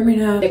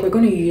Birmingham. Like we're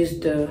going to use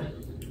the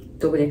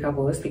double-decker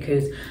bus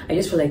because I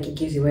just feel like it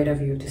gives a wider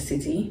view of the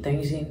city than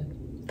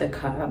using the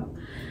cab,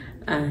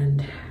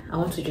 and I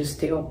want to just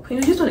stay up, you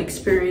know, just want to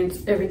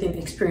experience everything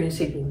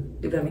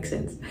experienceable, if that makes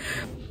sense.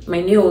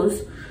 My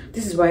nails,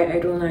 this is why I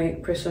don't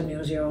like press-on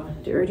nails, y'all.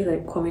 They're already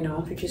like coming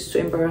off, which is so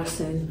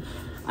embarrassing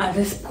at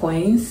this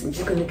point. I'm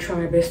just gonna try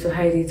my best to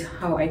hide it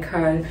how I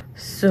can.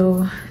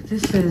 So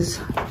this is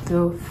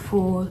the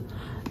full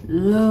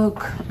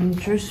look. I'm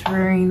just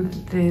wearing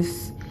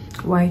this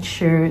white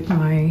shirt,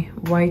 my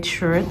white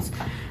shirt,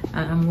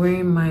 and I'm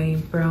wearing my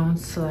brown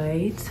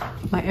slides,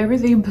 my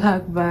everyday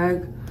black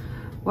bag,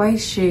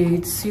 white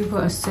shades,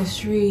 silver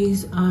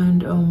accessories,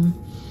 and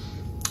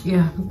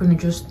yeah, I'm gonna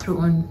just throw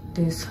on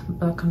this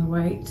black and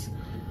white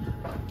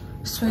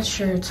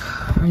sweatshirt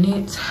on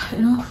it, you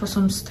know, for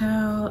some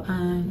style.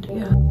 And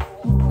yeah,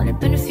 Only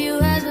been a few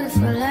hours, but it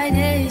felt like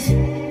days.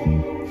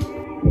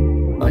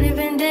 Only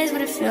been days,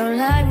 but it felt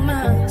like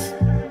months.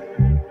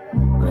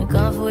 Been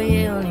gone for a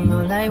year, only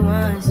know like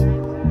once.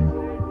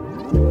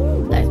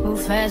 Life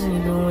move fast when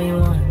you do what you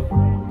want.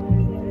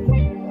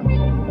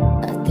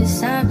 At this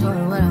time,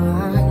 doing what I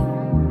want.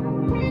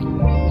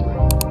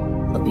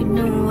 Hope you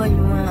doing what you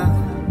want.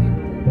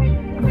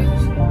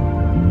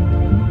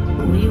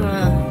 What you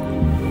want?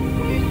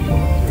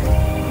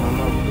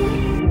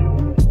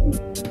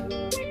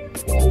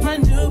 My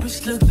new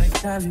bitch look like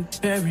Halle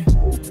Berry,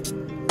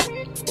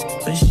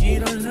 but she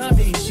don't love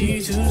me,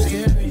 she too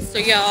scary. so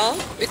y'all,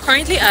 we're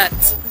currently at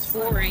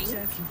Boring,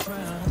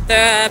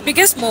 the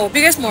biggest mall,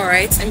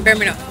 right, in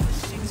Birmingham.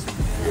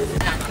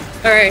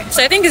 All right,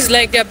 so I think it's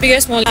like their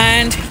biggest mall,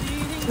 and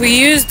we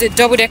used the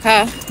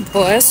double-decker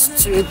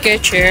bus to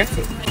get here,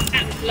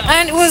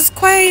 and it was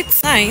quite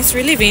nice,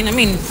 relieving. I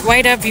mean,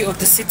 wider view of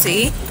the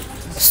city.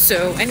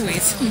 So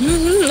anyways,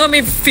 let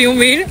me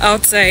film it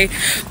outside.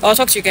 I'll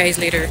talk to you guys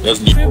later.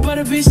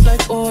 Everybody beats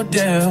like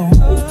Odell.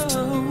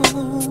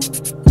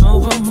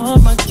 Over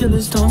my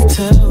killers don't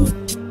tell.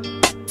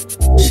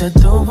 Shut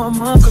down my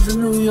mom cause I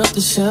knew you off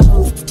the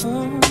shelf.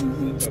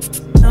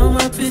 Now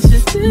my bitch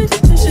is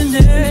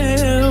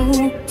Chanel.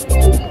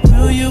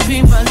 Will you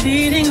be my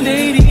leading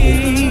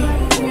lady?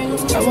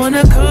 I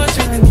wanna coach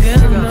you and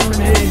get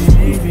nominated,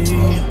 baby.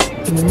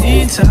 In the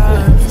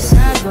meantime, it's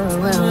not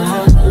going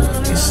well.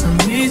 Get some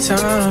me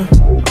time.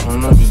 I'm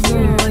not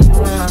doing what you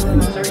want.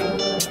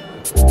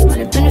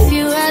 Only been a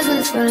few hours, but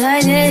it felt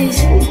like days.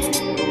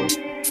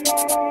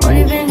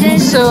 Only been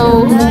days. So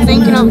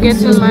thinking of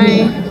getting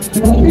my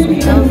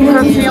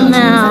perfume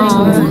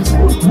now.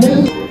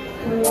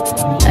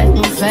 Life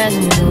move fast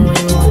when you do what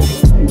you want.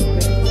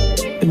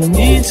 In the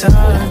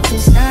meantime,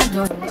 It's not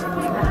going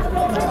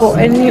Got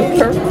a new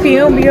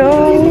perfume,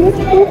 y'all.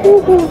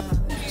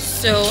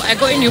 So I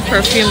got a new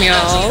perfume,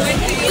 y'all.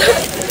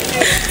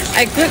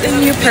 I got a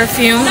new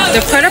perfume,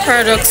 the Prada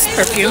Paradox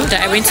perfume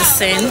that I went to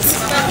Scent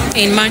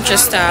in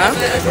Manchester.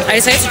 I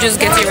decided to just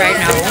get it right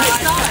now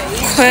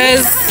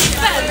because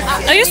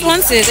I just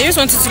wanted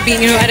to be,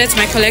 you know, added to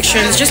my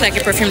collection. It's just like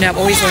a perfume that I've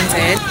always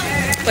wanted.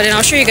 But then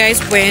I'll show you guys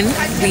when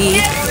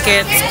we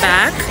get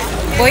back.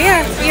 But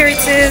yeah, here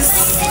it is.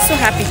 So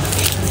happy.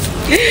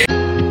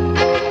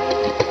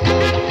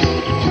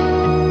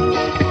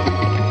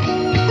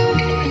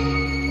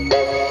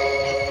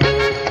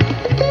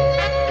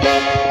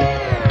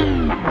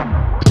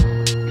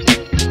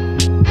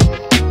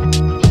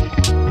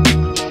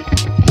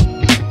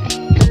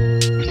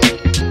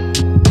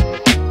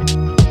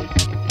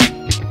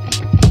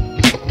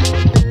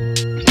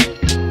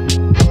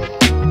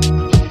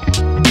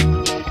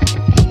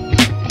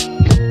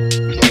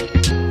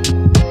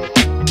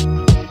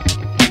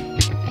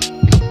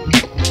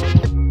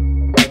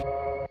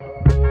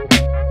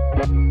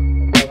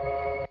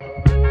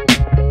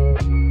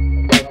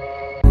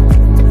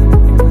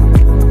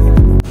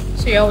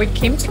 Y'all, we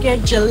came to get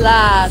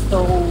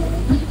gelato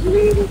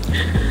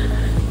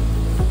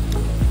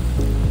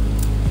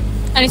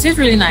and it is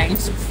really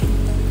nice.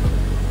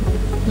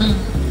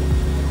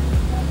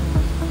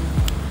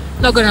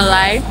 Not gonna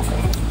lie,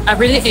 I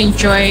really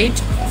enjoyed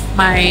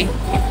my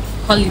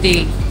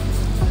holiday.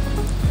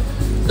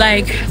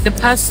 Like the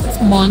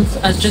past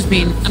month has just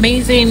been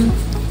amazing,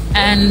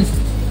 and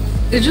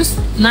it's just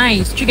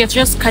nice. You get to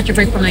just catch a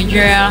break from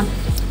Nigeria,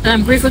 and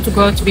I'm grateful to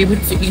God to be able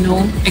to, you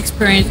know,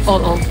 experience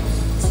all of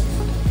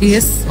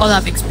this, all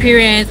I've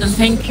experienced. And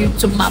thank you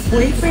to my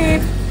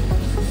boyfriend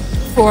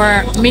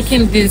for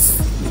making this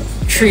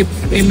trip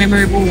a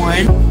memorable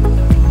one.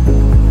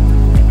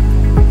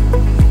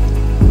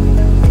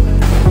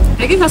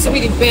 I think that's to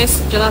be the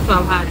best gelato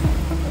I've had.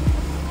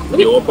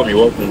 You're welcome, you're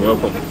welcome, you're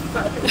welcome.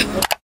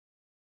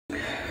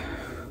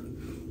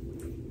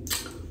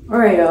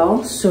 Alright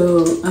y'all,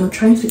 so I'm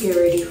trying to get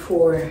ready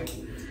for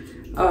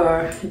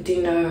our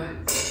dinner.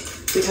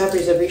 We have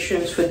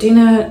reservations for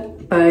dinner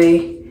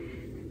by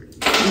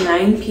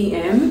 9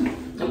 p.m.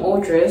 I'm all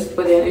dressed,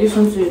 but then I just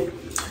want to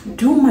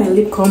do my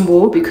lip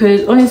combo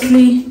because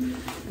honestly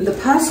in the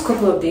past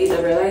couple of days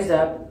I realized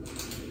that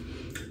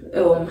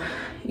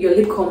your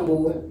lip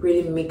combo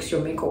really makes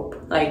your makeup.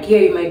 Like, yeah,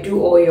 you might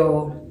do all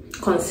your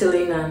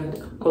concealing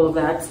and all of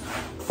that,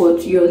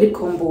 but your lip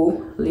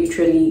combo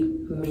literally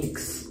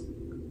makes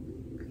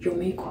your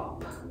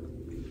makeup.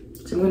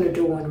 So I'm gonna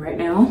do one right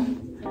now.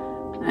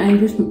 I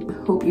just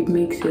hope it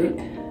makes it.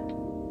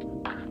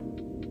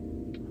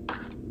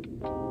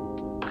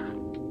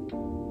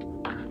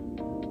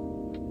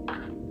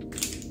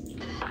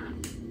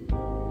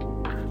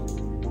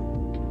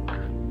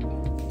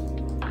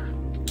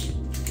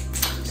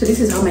 So this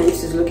is how my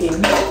lips is looking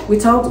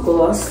without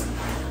gloss.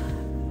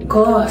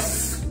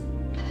 Gloss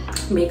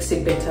makes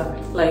it better.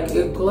 Like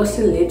your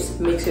glossy lips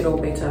makes it all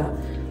better.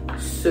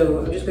 So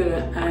I'm just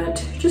gonna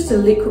add just a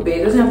little bit.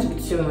 It doesn't have to be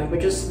too much,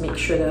 but just make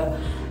sure that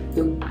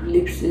the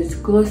lips is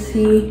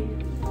glossy.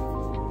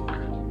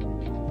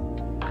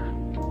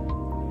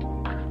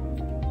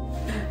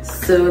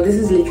 So this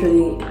is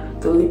literally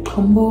the lip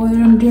combo that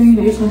I'm doing.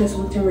 I just wanted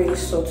something really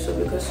subtle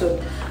because of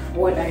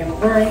what I am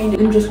wearing.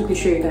 Let me just quickly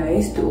show you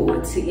guys the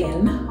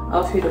OTN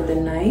outfit of the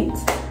night,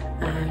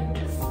 and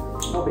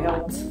I'll be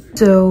out.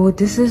 So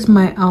this is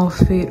my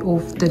outfit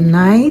of the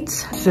night.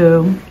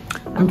 So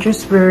I'm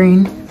just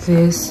wearing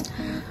this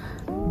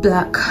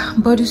black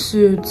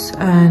bodysuit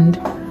and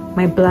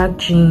my black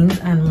jeans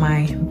and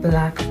my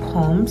black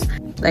pumps.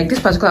 Like this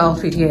particular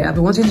outfit here, I've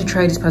been wanting to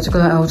try this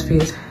particular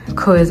outfit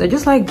because I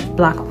just like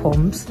black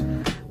pumps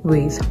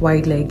with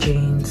wide leg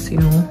jeans, you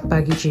know,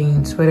 baggy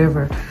jeans,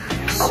 whatever.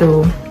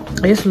 So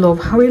I just love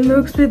how it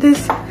looks with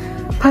this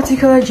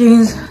particular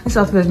jeans. This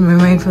outfit has been in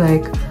my mind for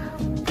like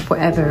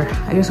forever.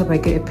 I just hope I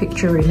get a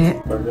picture in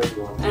it.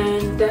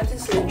 And that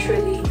is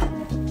literally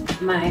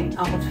my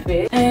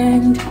outfit,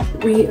 and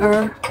we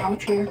are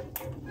out here.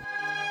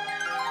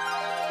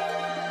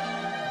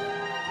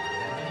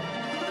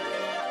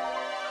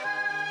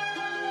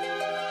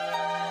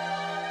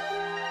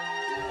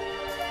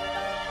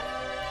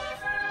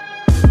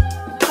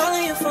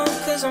 Calling your phone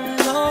 'cause I'm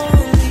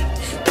lonely.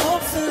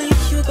 Hopefully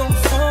you gon'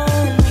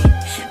 phone me.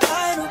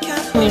 I don't care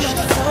for your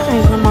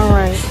phone. I'm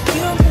alright.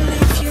 You don't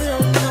believe you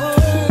don't know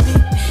me.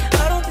 I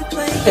don't be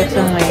playing.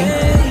 Certainly.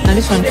 And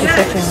this one too,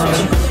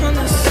 certainly.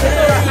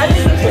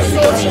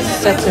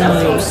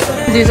 Certainly.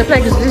 This, I feel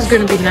like this is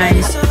gonna be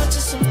nice.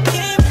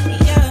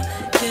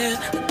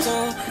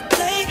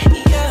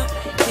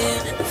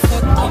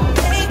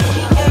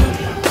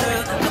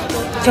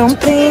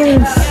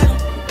 Dumplings.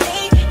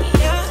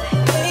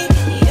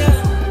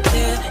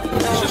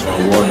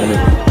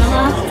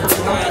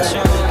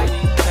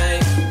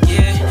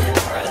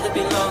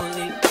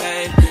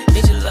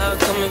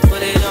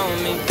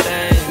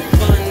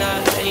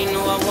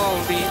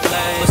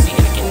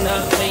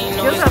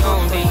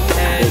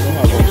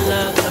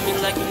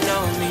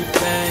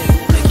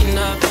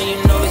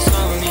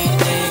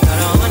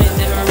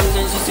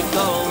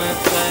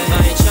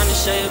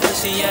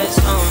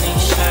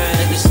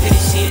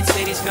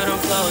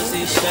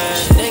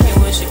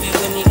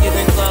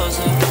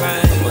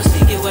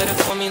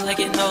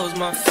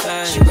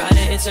 She ride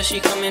it until she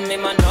come and make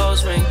my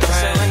nose ring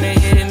bright. So when they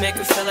hit it, make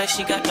her feel like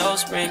she got no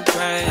spring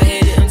bright. I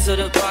hit it into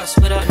the box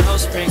without no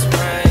spring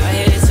bright. I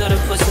hit it till the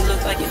pussy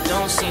look like it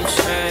don't seem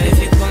straight. If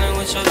you pulling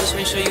with your bitch,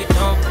 make sure you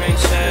don't bring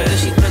shade. If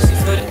she thirsty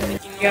for the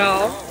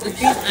Y'all, this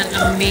is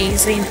an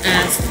amazing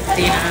ass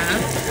dinner.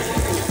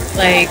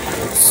 Like,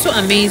 so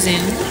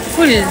amazing.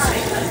 Food is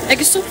like,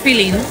 it's so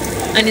filling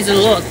and it's a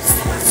lot.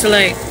 So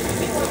like,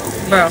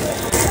 bro,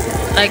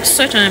 like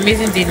such an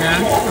amazing dinner.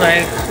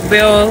 Like,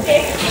 well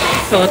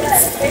thought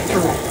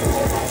through.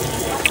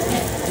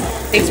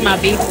 Thanks, my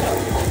baby.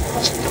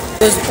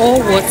 It was all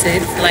worth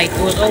it. Like,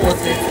 it was all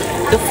worth it.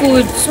 The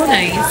food so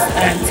nice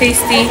and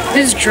tasty.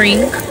 This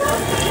drink,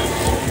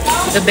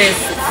 the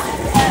best.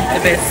 The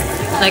best.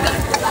 Like,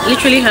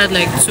 literally had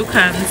like 2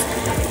 cans.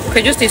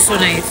 It just tastes so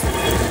nice.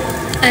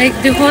 Like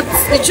the hot,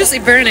 it's just a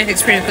very nice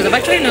experience because I've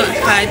actually not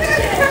had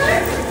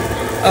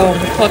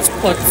hot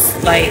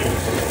pots like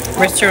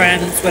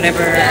restaurants,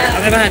 whatever.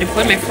 I've never had it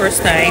before, my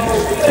first time,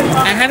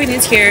 and having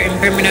it here in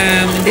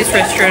Birmingham in this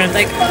restaurant,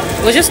 like,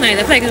 it was just nice.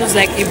 I feel like it was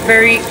like a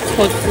very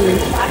thoughtful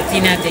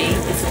dinner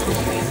date,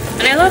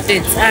 and I loved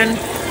it. And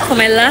for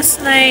my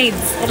last night,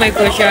 oh my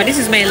gosh, y'all, this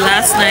is my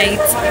last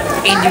night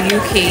in the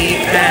UK,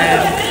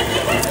 and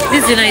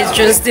this dinner is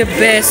just the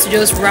best to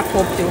just wrap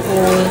up the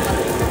whole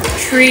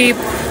trip,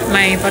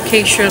 my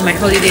vacation, my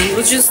holiday.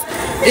 It's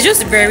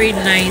just a very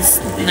nice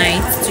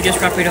night to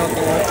just wrap it up,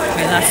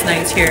 my last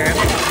night here.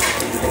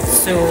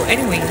 So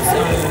anyways,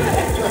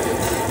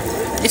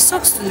 it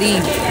sucks to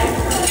leave.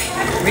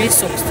 It really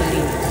sucks to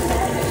leave.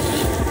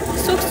 It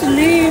sucks to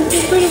leave.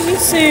 I'm gonna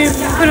miss him.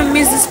 I'm gonna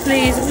miss this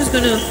place. I'm just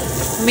gonna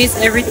miss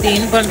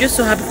everything. But I'm just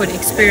so happy for the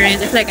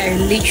experience. I feel like I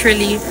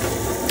literally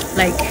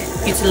like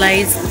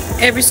utilized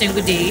every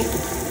single day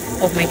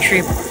of my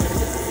trip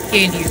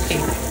here in the UK.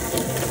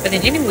 But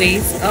then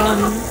anyways,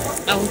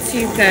 I will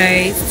see you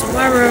guys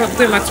tomorrow. I'm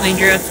going back to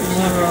Nigeria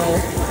tomorrow,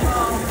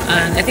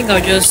 and I think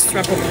I'll just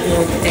wrap up the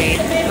vlog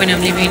then when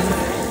I'm leaving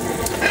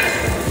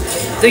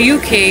the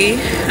UK.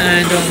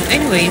 And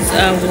anyways,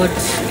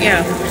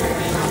 yeah,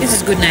 this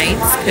is good night,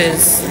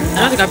 because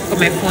I don't think I'll pick up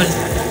my phone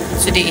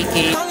today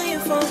again.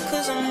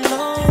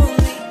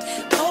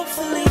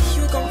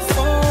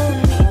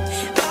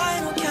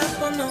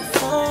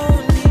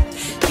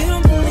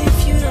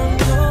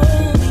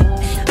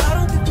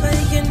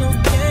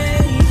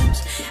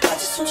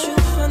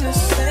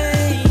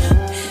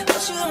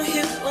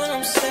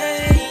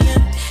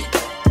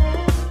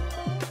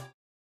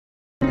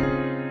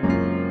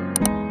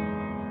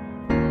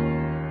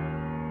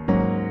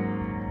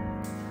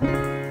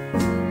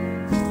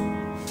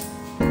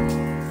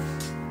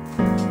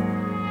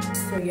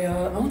 Yeah,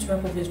 I want to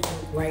wrap up this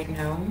vlog right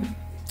now.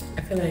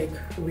 I feel like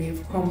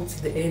we've come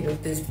to the end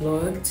of this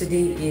vlog.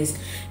 Today is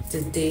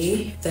the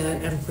day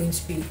that I'm going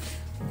to be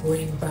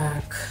going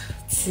back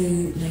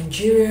to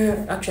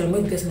Nigeria. Actually, I'm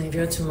going to get to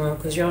Nigeria tomorrow,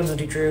 because y'all know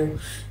the drill.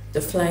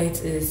 The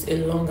flight is a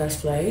longer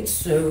flight.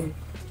 So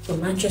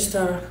from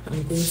Manchester,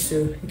 I'm going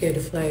to get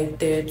a flight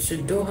there to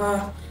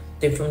Doha.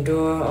 Then from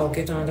Doha, I'll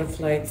get another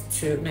flight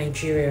to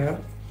Nigeria,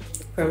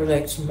 probably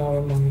like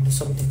tomorrow morning or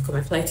something, because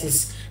my flight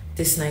is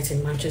this night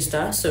in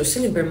Manchester. So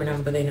still in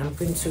Birmingham, but then I'm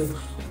going to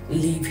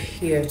leave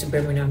here to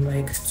Birmingham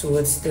like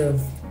towards the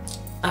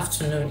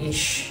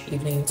afternoon-ish,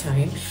 evening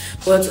time.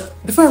 But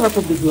before I wrap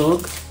up the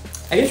vlog,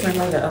 I just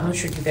remembered that I'm not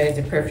showing you guys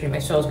the perfume.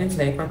 So I was going to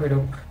like wrap it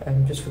up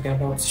and just forget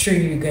about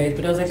showing you guys,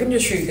 but I was like, let me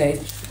just show you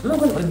guys. I'm not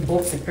going to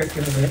unbox the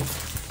perfume of it,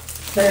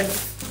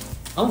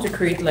 but I want to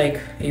create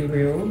like a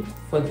reel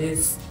for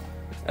this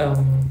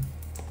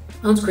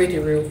I want to create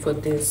a reel for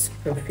this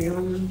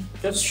perfume,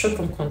 just short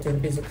form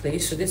content basically.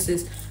 So this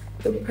is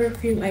the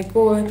perfume I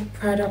got,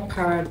 Prada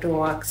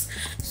Paradox.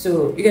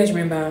 So you guys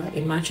remember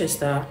in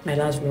Manchester, my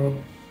last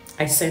vlog,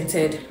 I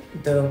scented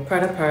the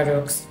Prada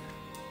Paradox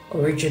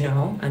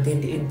original and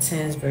then the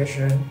intense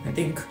version. I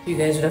think you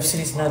guys would have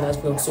seen it in that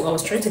last vlog. So I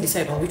was trying to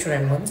decide on which one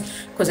I want,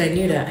 because I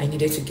knew that I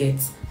needed to get,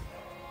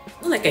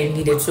 not like I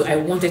needed to, I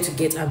wanted to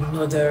get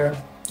another,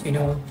 you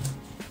know,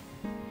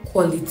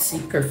 quality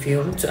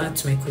perfume to add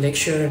to my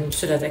collection,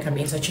 so that I can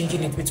be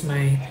interchanging it with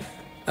my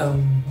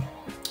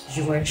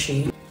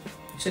Givenchy.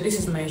 So this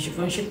is my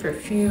Givenchy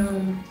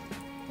perfume.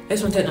 I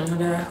just wanted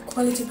another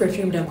quality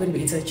perfume that I'm going to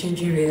be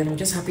interchanging with, and I'm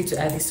just happy to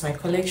add this to my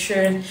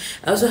collection.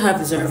 I also have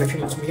the Zara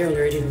perfume as you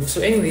already know.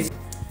 So anyways,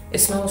 it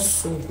smells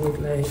so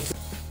good. Like,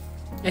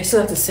 I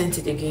still have to scent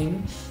it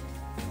again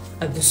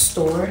at the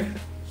store.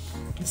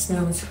 It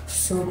smells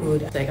so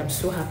good. Like, I'm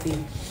so happy.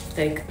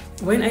 Like,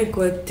 when I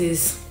got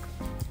this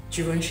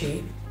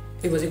Givenchy,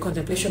 it was a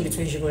contemplation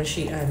between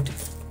Givenchy and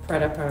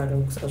Prada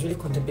Paradox. I was really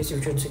contemplating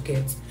which one to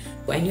get,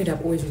 but I knew that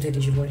I've always wanted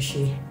the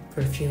Givenchy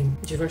perfume.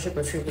 Givenchy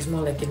perfume is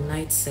more like a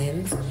night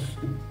scent,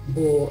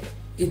 but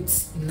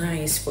it's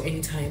nice for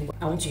any time.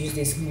 I want to use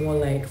this more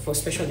like for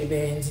special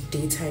events,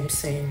 daytime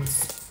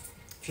scents.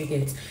 If you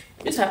get,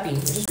 I'm just happy.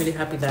 I'm just really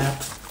happy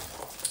that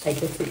I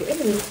get it.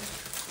 Anyway,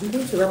 I'm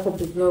going to wrap up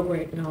the vlog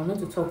right now. Not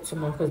to talk too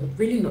much, because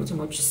really not too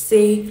much to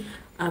say.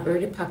 I've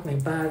already packed my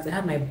bags. I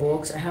have my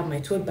box, I have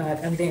my tote bag,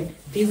 and then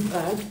this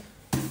bag,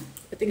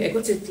 I think I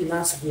got it the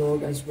last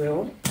vlog as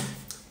well.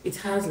 It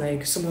has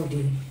like some of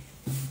the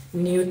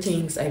new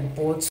things I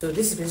bought. So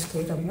this is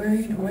basically what I'm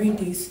wearing. I'm wearing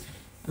this.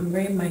 I'm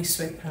wearing my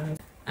sweatpants,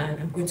 and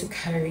I'm going to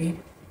carry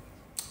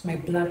my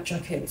black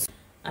jacket.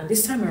 And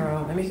this time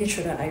around, I'm making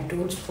sure that I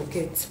don't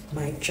forget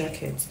my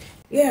jacket.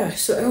 Yeah,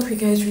 so I hope you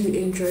guys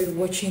really enjoyed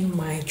watching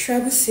my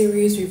travel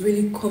series. We've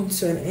really come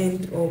to an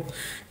end of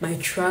my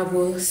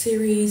travel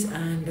series,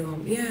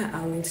 and yeah,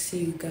 I will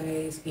see you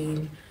guys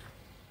in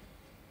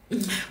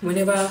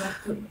whenever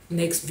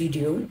next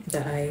video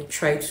that I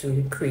try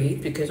to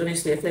create, because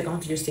honestly I feel like I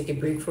want to just take a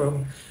break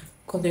from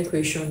content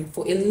creation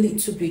for a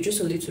little bit,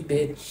 just a little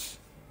bit.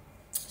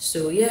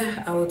 So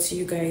yeah, I will see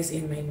you guys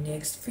in my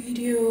next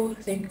video.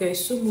 Thank you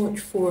guys so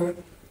much for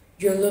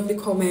your lovely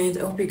comments.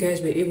 I hope you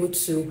guys were able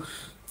to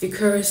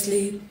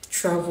vicariously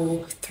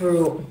travel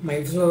through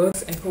my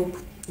vlogs. I hope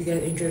you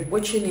guys enjoyed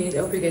watching it. I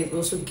hope you guys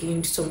also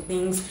gained some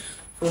things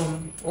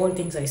from all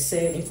things I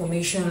said,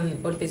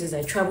 information, all places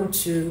I traveled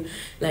to.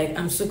 Like,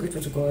 I'm so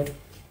grateful to God.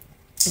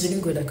 It's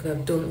only God that could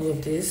have done all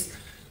of this,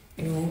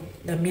 you know,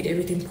 that made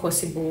everything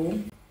possible.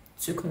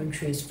 2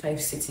 countries, 5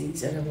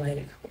 cities, and I'm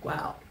like,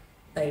 wow,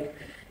 like,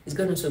 it's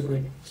gone so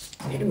good.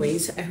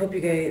 Anyways, I hope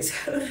you guys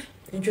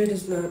enjoyed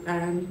this vlog,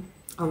 and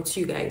I'll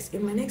see you guys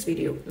in my next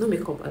video. No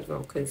makeup as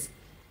well, because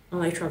I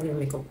like traveling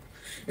makeup.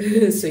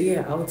 So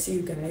yeah, I'll see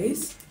you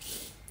guys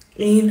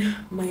in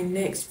my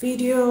next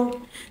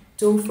video.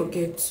 Don't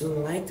forget to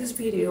like this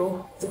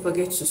video. Don't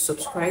forget to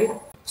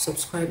subscribe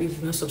if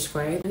you're not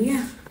subscribed. And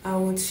yeah, I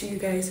will see you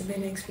guys in the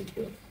next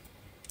video.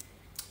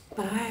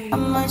 Bye. I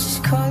might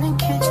just call and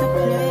catch a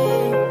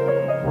play.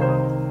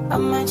 I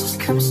might just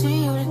come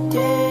see you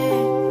today.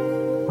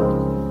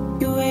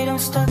 You wait, I'm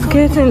stuck.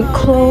 Getting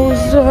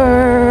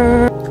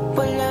closer.